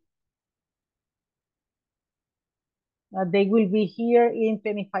 They will be here in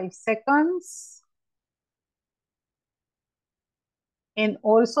 25 seconds. And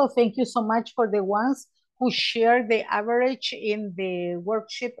also thank you so much for the ones who share the average in the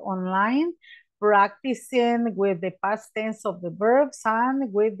worksheet online, practicing with the past tense of the verbs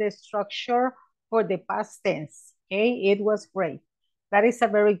and with the structure for the past tense. Okay, it was great. That is a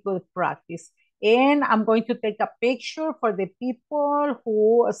very good practice. And I'm going to take a picture for the people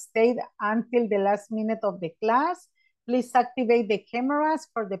who stayed until the last minute of the class. Please activate the cameras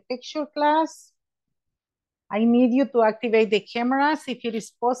for the picture class. I need you to activate the cameras if it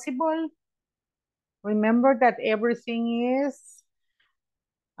is possible. Remember that everything is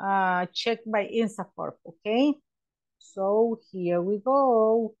checked by INSAFORP, okay? So here we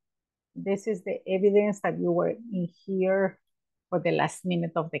go. This is the evidence that you were in here for the last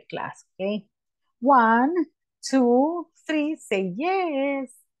minute of the class, okay? 1, 2, 3, say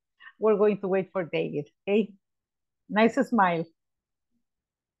yes. We're going to wait for David, okay? Nice smile.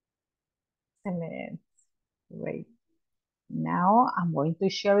 Excellent. Great. Now I'm going to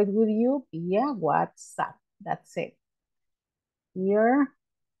share it with you via WhatsApp. That's it. Here.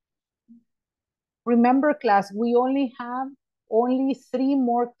 Remember, class, we only have 3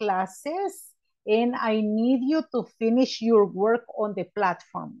 more classes, and I need you to finish your work on the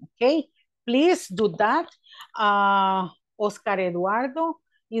platform, okay? Please do that. Oscar Eduardo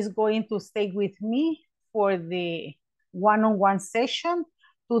is going to stay with me for the one-on-one session.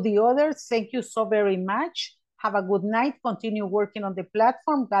 To the others, thank you so very much. Have a good night. Continue working on the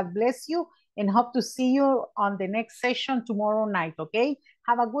platform. God bless you, and hope to see you on the next session tomorrow night, okay?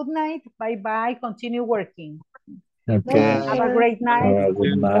 Have a good night. Bye-bye. Continue working. Okay. Have a great night. Have a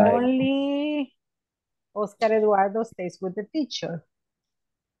good night. Only Oscar Eduardo stays with the teacher.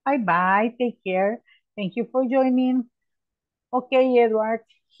 Bye-bye. Take care. Thank you for joining. Okay, Edward,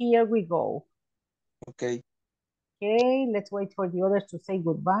 here we go. Okay. Okay, let's wait for the others to say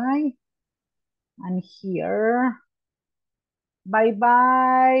goodbye. And here,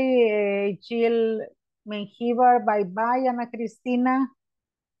 bye-bye, Jill Menjivar. Bye-bye, Ana Cristina.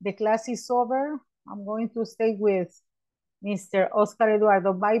 The class is over. I'm going to stay with Mr. Oscar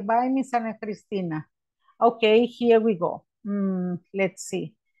Eduardo. Bye-bye, Miss Ana Cristina. Okay, here we go. Let's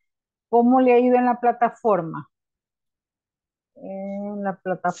see. ¿Cómo le ha ido en la plataforma? En la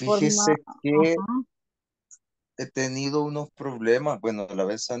plataforma. Fíjese que Ajá. he tenido unos problemas. Bueno, la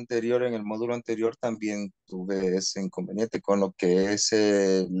vez anterior, en el módulo anterior, también tuve ese inconveniente con lo que es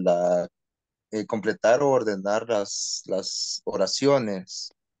completar o ordenar las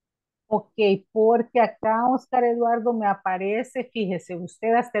oraciones. Ok, porque acá Oscar Eduardo me aparece, fíjese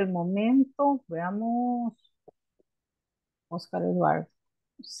usted hasta el momento, veamos, Oscar Eduardo,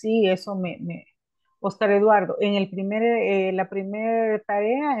 sí, eso Oscar Eduardo, en el la primera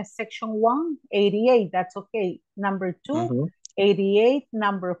tarea es section 1, 88, that's okay, number 2, 88,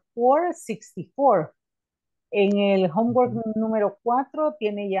 number 4, 64, en el homework número 4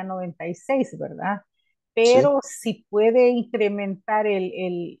 tiene ya 96, ¿verdad? Pero si puede incrementar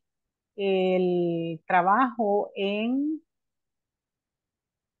el trabajo en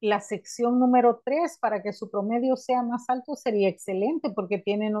la sección número 3 para que su promedio sea más alto sería excelente porque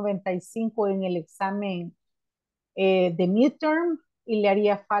tiene 95 en el examen de midterm y le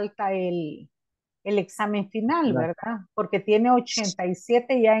haría falta el examen final, ¿verdad? Porque tiene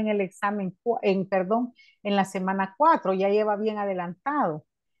 87 ya en el examen, en la semana 4, ya lleva bien adelantado.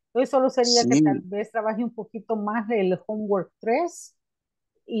 Entonces solo sería que tal vez trabaje un poquito más del homework 3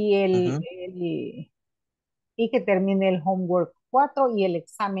 y y que termine el homework 4 y el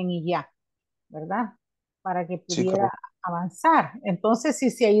examen y ya, ¿verdad? Para que pudiera avanzar. Entonces, si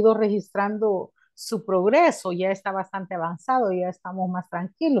se ha ido registrando su progreso, ya está bastante avanzado, ya estamos más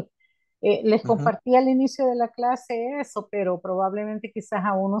tranquilos. Les compartí al inicio de la clase eso, pero probablemente quizás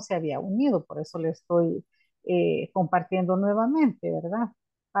aún no se había unido, por eso le estoy compartiendo nuevamente, ¿verdad?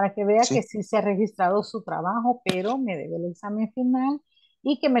 Para que vea que sí se ha registrado su trabajo, pero me debe el examen final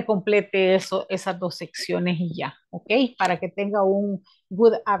y que me complete esas 2 secciones y ya, ¿ok? Para que tenga un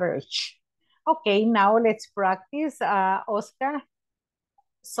good average. Okay, now let's practice, Oscar,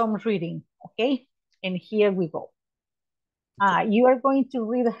 some reading, okay? And here we go. You are going to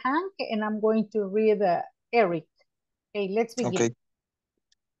read Hank and I'm going to read Eric. Okay, let's begin. Okay.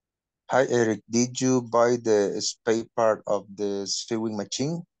 Hi, Eric. Did you buy the spare part of the sewing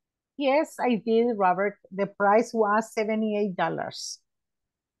machine? Yes, I did, Robert. The price was $78.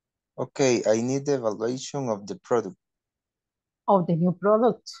 Okay, I need the evaluation of the product. Of the new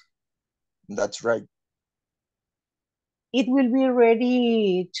product. That's right. It will be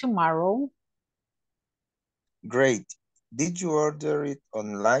ready tomorrow. Great. Did you order it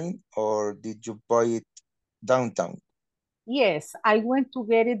online or did you buy it downtown? Yes, I went to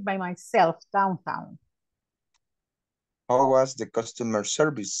get it by myself downtown. How was the customer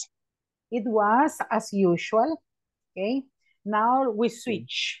service? It was as usual. Okay. Now we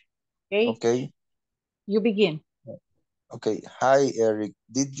switch. Okay. Okay. You begin. Okay. Hi, Eric.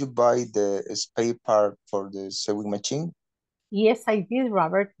 Did you buy the spare part for the sewing machine? Yes, I did,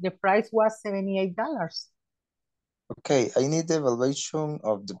 Robert. The price was $78. Okay. I need the evaluation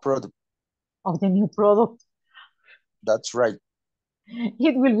of the product. Of the new product. That's right.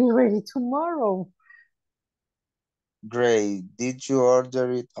 It will be ready tomorrow. Great. Did you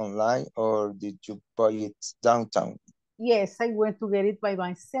order it online or did you buy it downtown? Yes, I went to get it by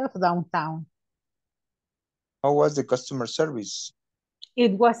myself downtown. How was the customer service?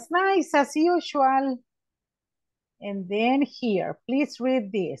 It was nice as usual. And then here, please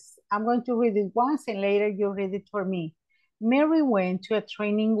read this. I'm going to read it once and later you read it for me. Mary went to a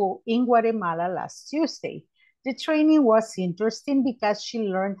training in Guatemala last Tuesday. The training was interesting because she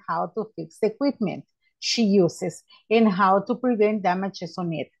learned how to fix the equipment she uses and how to prevent damages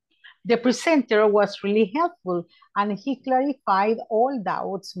on it. The presenter was really helpful and he clarified all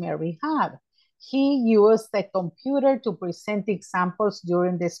doubts Mary had. He used the computer to present examples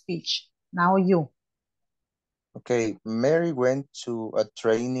during the speech. Now you. Okay, Mary went to a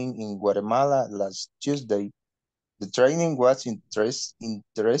training in Guatemala last Tuesday. The training was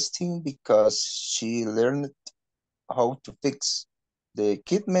interesting because she learned how to fix the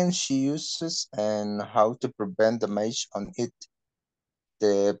equipment she uses and how to prevent damage on it.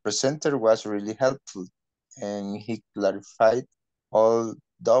 The presenter was really helpful and he clarified all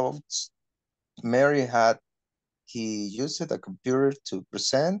doubts Mary had. He used a computer to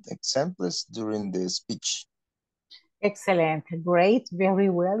present examples during the speech. Excellent, great, very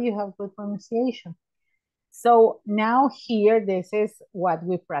well, you have good pronunciation. So now here, this is what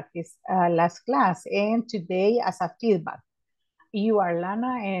we practiced last class and today as a feedback. You are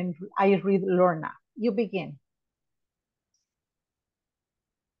Lana and I read Lorna. You begin.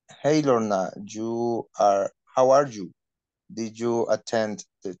 Hey Lorna, how are you? Did you attend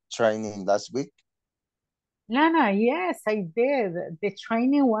the training last week? Lana, yes, I did. The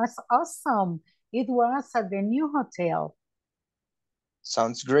training was awesome. It was at the new hotel.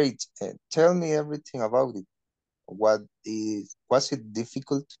 Sounds great. Tell me everything about it. Was it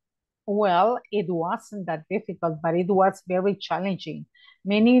difficult? Well, it wasn't that difficult, but it was very challenging.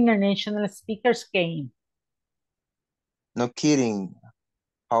 Many international speakers came. No kidding.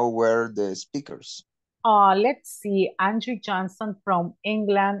 How were the speakers? Let's see, Andrew Johnson from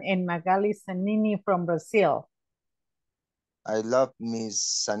England and Magali Zanini from Brazil. I love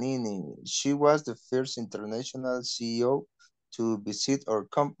Miss Zanini. She was the first international CEO to visit our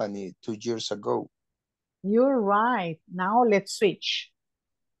company 2 years ago. You're right. Now let's switch.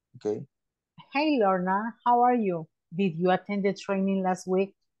 Okay. Hey, Lorna, how are you? Did you attend the training last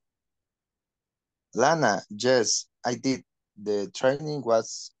week? Lana, yes, I did. The training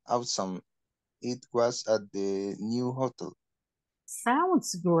was awesome. It was at the new hotel.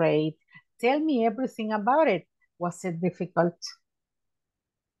 Sounds great. Tell me everything about it. Was it difficult?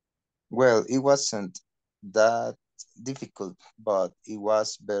 Well, it wasn't that difficult, but it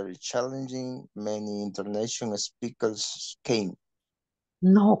was very challenging. Many international speakers came.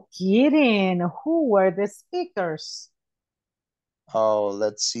 No kidding. Who were the speakers? Oh,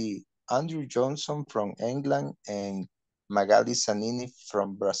 let's see. Andrew Johnson from England and Magali Zanini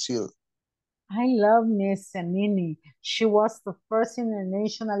from Brazil. I love Miss Zanini. She was the first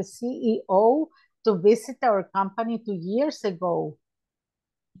international CEO to visit our company 2 years ago.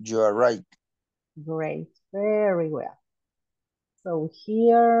 You are right. Great, very well. So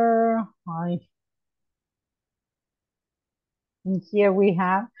here we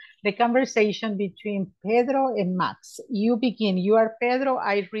have the conversation between Pedro and Max. You begin. You are Pedro,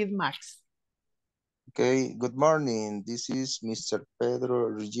 I read Max. Okay, good morning. This is Mr. Pedro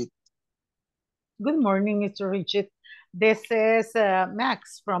Rigid. Good morning, Mr. Richard. This is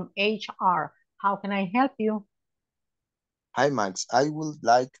Max from HR. How can I help you? Hi, Max. I would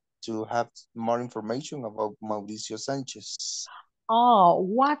like to have more information about Mauricio Sanchez. Oh,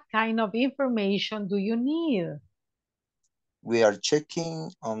 what kind of information do you need? We are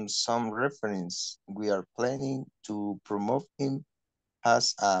checking on some reference. We are planning to promote him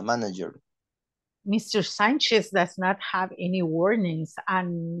as a manager. Mr. Sanchez does not have any warnings,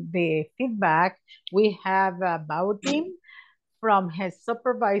 and the feedback we have about him from his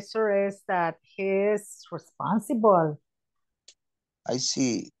supervisor is that he is responsible. I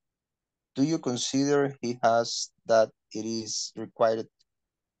see. Do you consider he has that it is required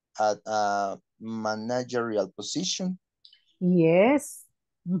at a managerial position? Yes.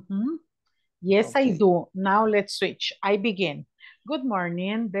 Yes, Okay. I do. Now let's switch. I begin. Good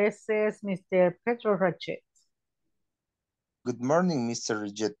morning. This is Mr. Pedro Rachet. Good morning, Mr.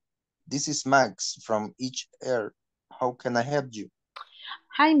 Rigid. This is Max from HR. How can I help you?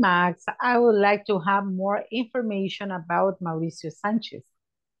 Hi, Max. I would like to have more information about Mauricio Sanchez.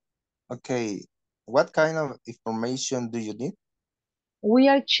 Okay, what kind of information do you need? We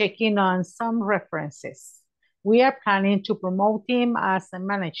are checking on some references. We are planning to promote him as a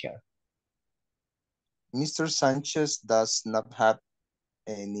manager. Mr. Sanchez does not have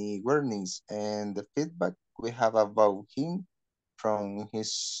any warnings, and the feedback we have about him from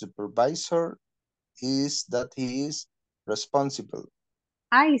his supervisor is that he is responsible.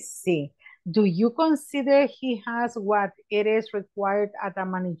 I see. Do you consider he has what it is required at a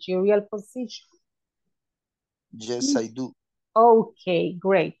managerial position? Yes, I do. Okay,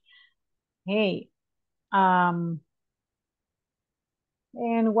 great. Hey, and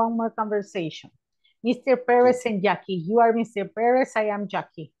one more conversation. Mr. Perez and Jackie, you are Mr. Perez, I am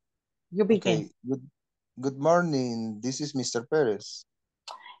Jackie. You begin. Okay, good morning. This is Mr. Perez.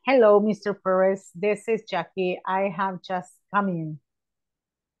 Hello, Mr. Perez. This is Jackie. I have just come in.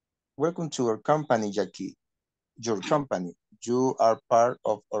 Welcome to our company, Jackie. Your company. You are part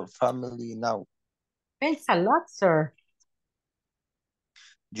of our family now. Thanks a lot, sir.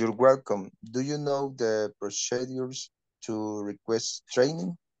 You're welcome. Do you know the procedures to request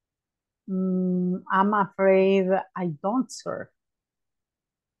training? I'm afraid I don't, sir.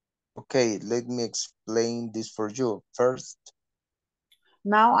 Okay, let me explain this for you. First,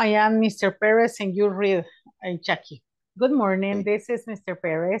 now I am Mr. Perez and you read Jackie. Good morning, okay. This is Mr.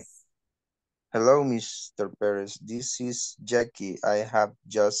 Perez. Hello, Mr. Perez. This is Jackie. I have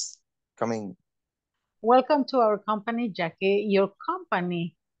just come in. Welcome to our company, Jackie. Your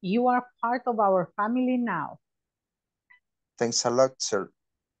company, you are part of our family now. Thanks a lot, sir.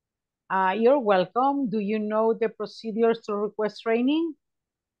 You're welcome. Do you know the procedures to request training?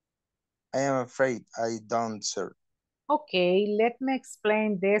 I am afraid I don't, sir. Okay, let me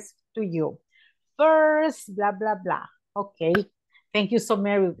explain this to you. First, blah, blah, blah. Okay, thank you so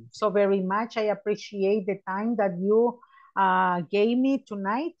very much. I appreciate the time that you gave me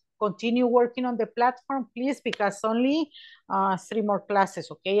tonight. Continue working on the platform, please, because only 3 more classes,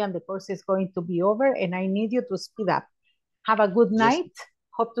 okay? And the course is going to be over and I need you to speed up. Have a good night.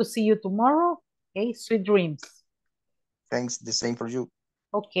 Hope to see you tomorrow. Okay, sweet dreams. Thanks, the same for you.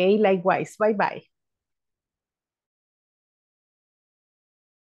 Okay, likewise. Bye-bye.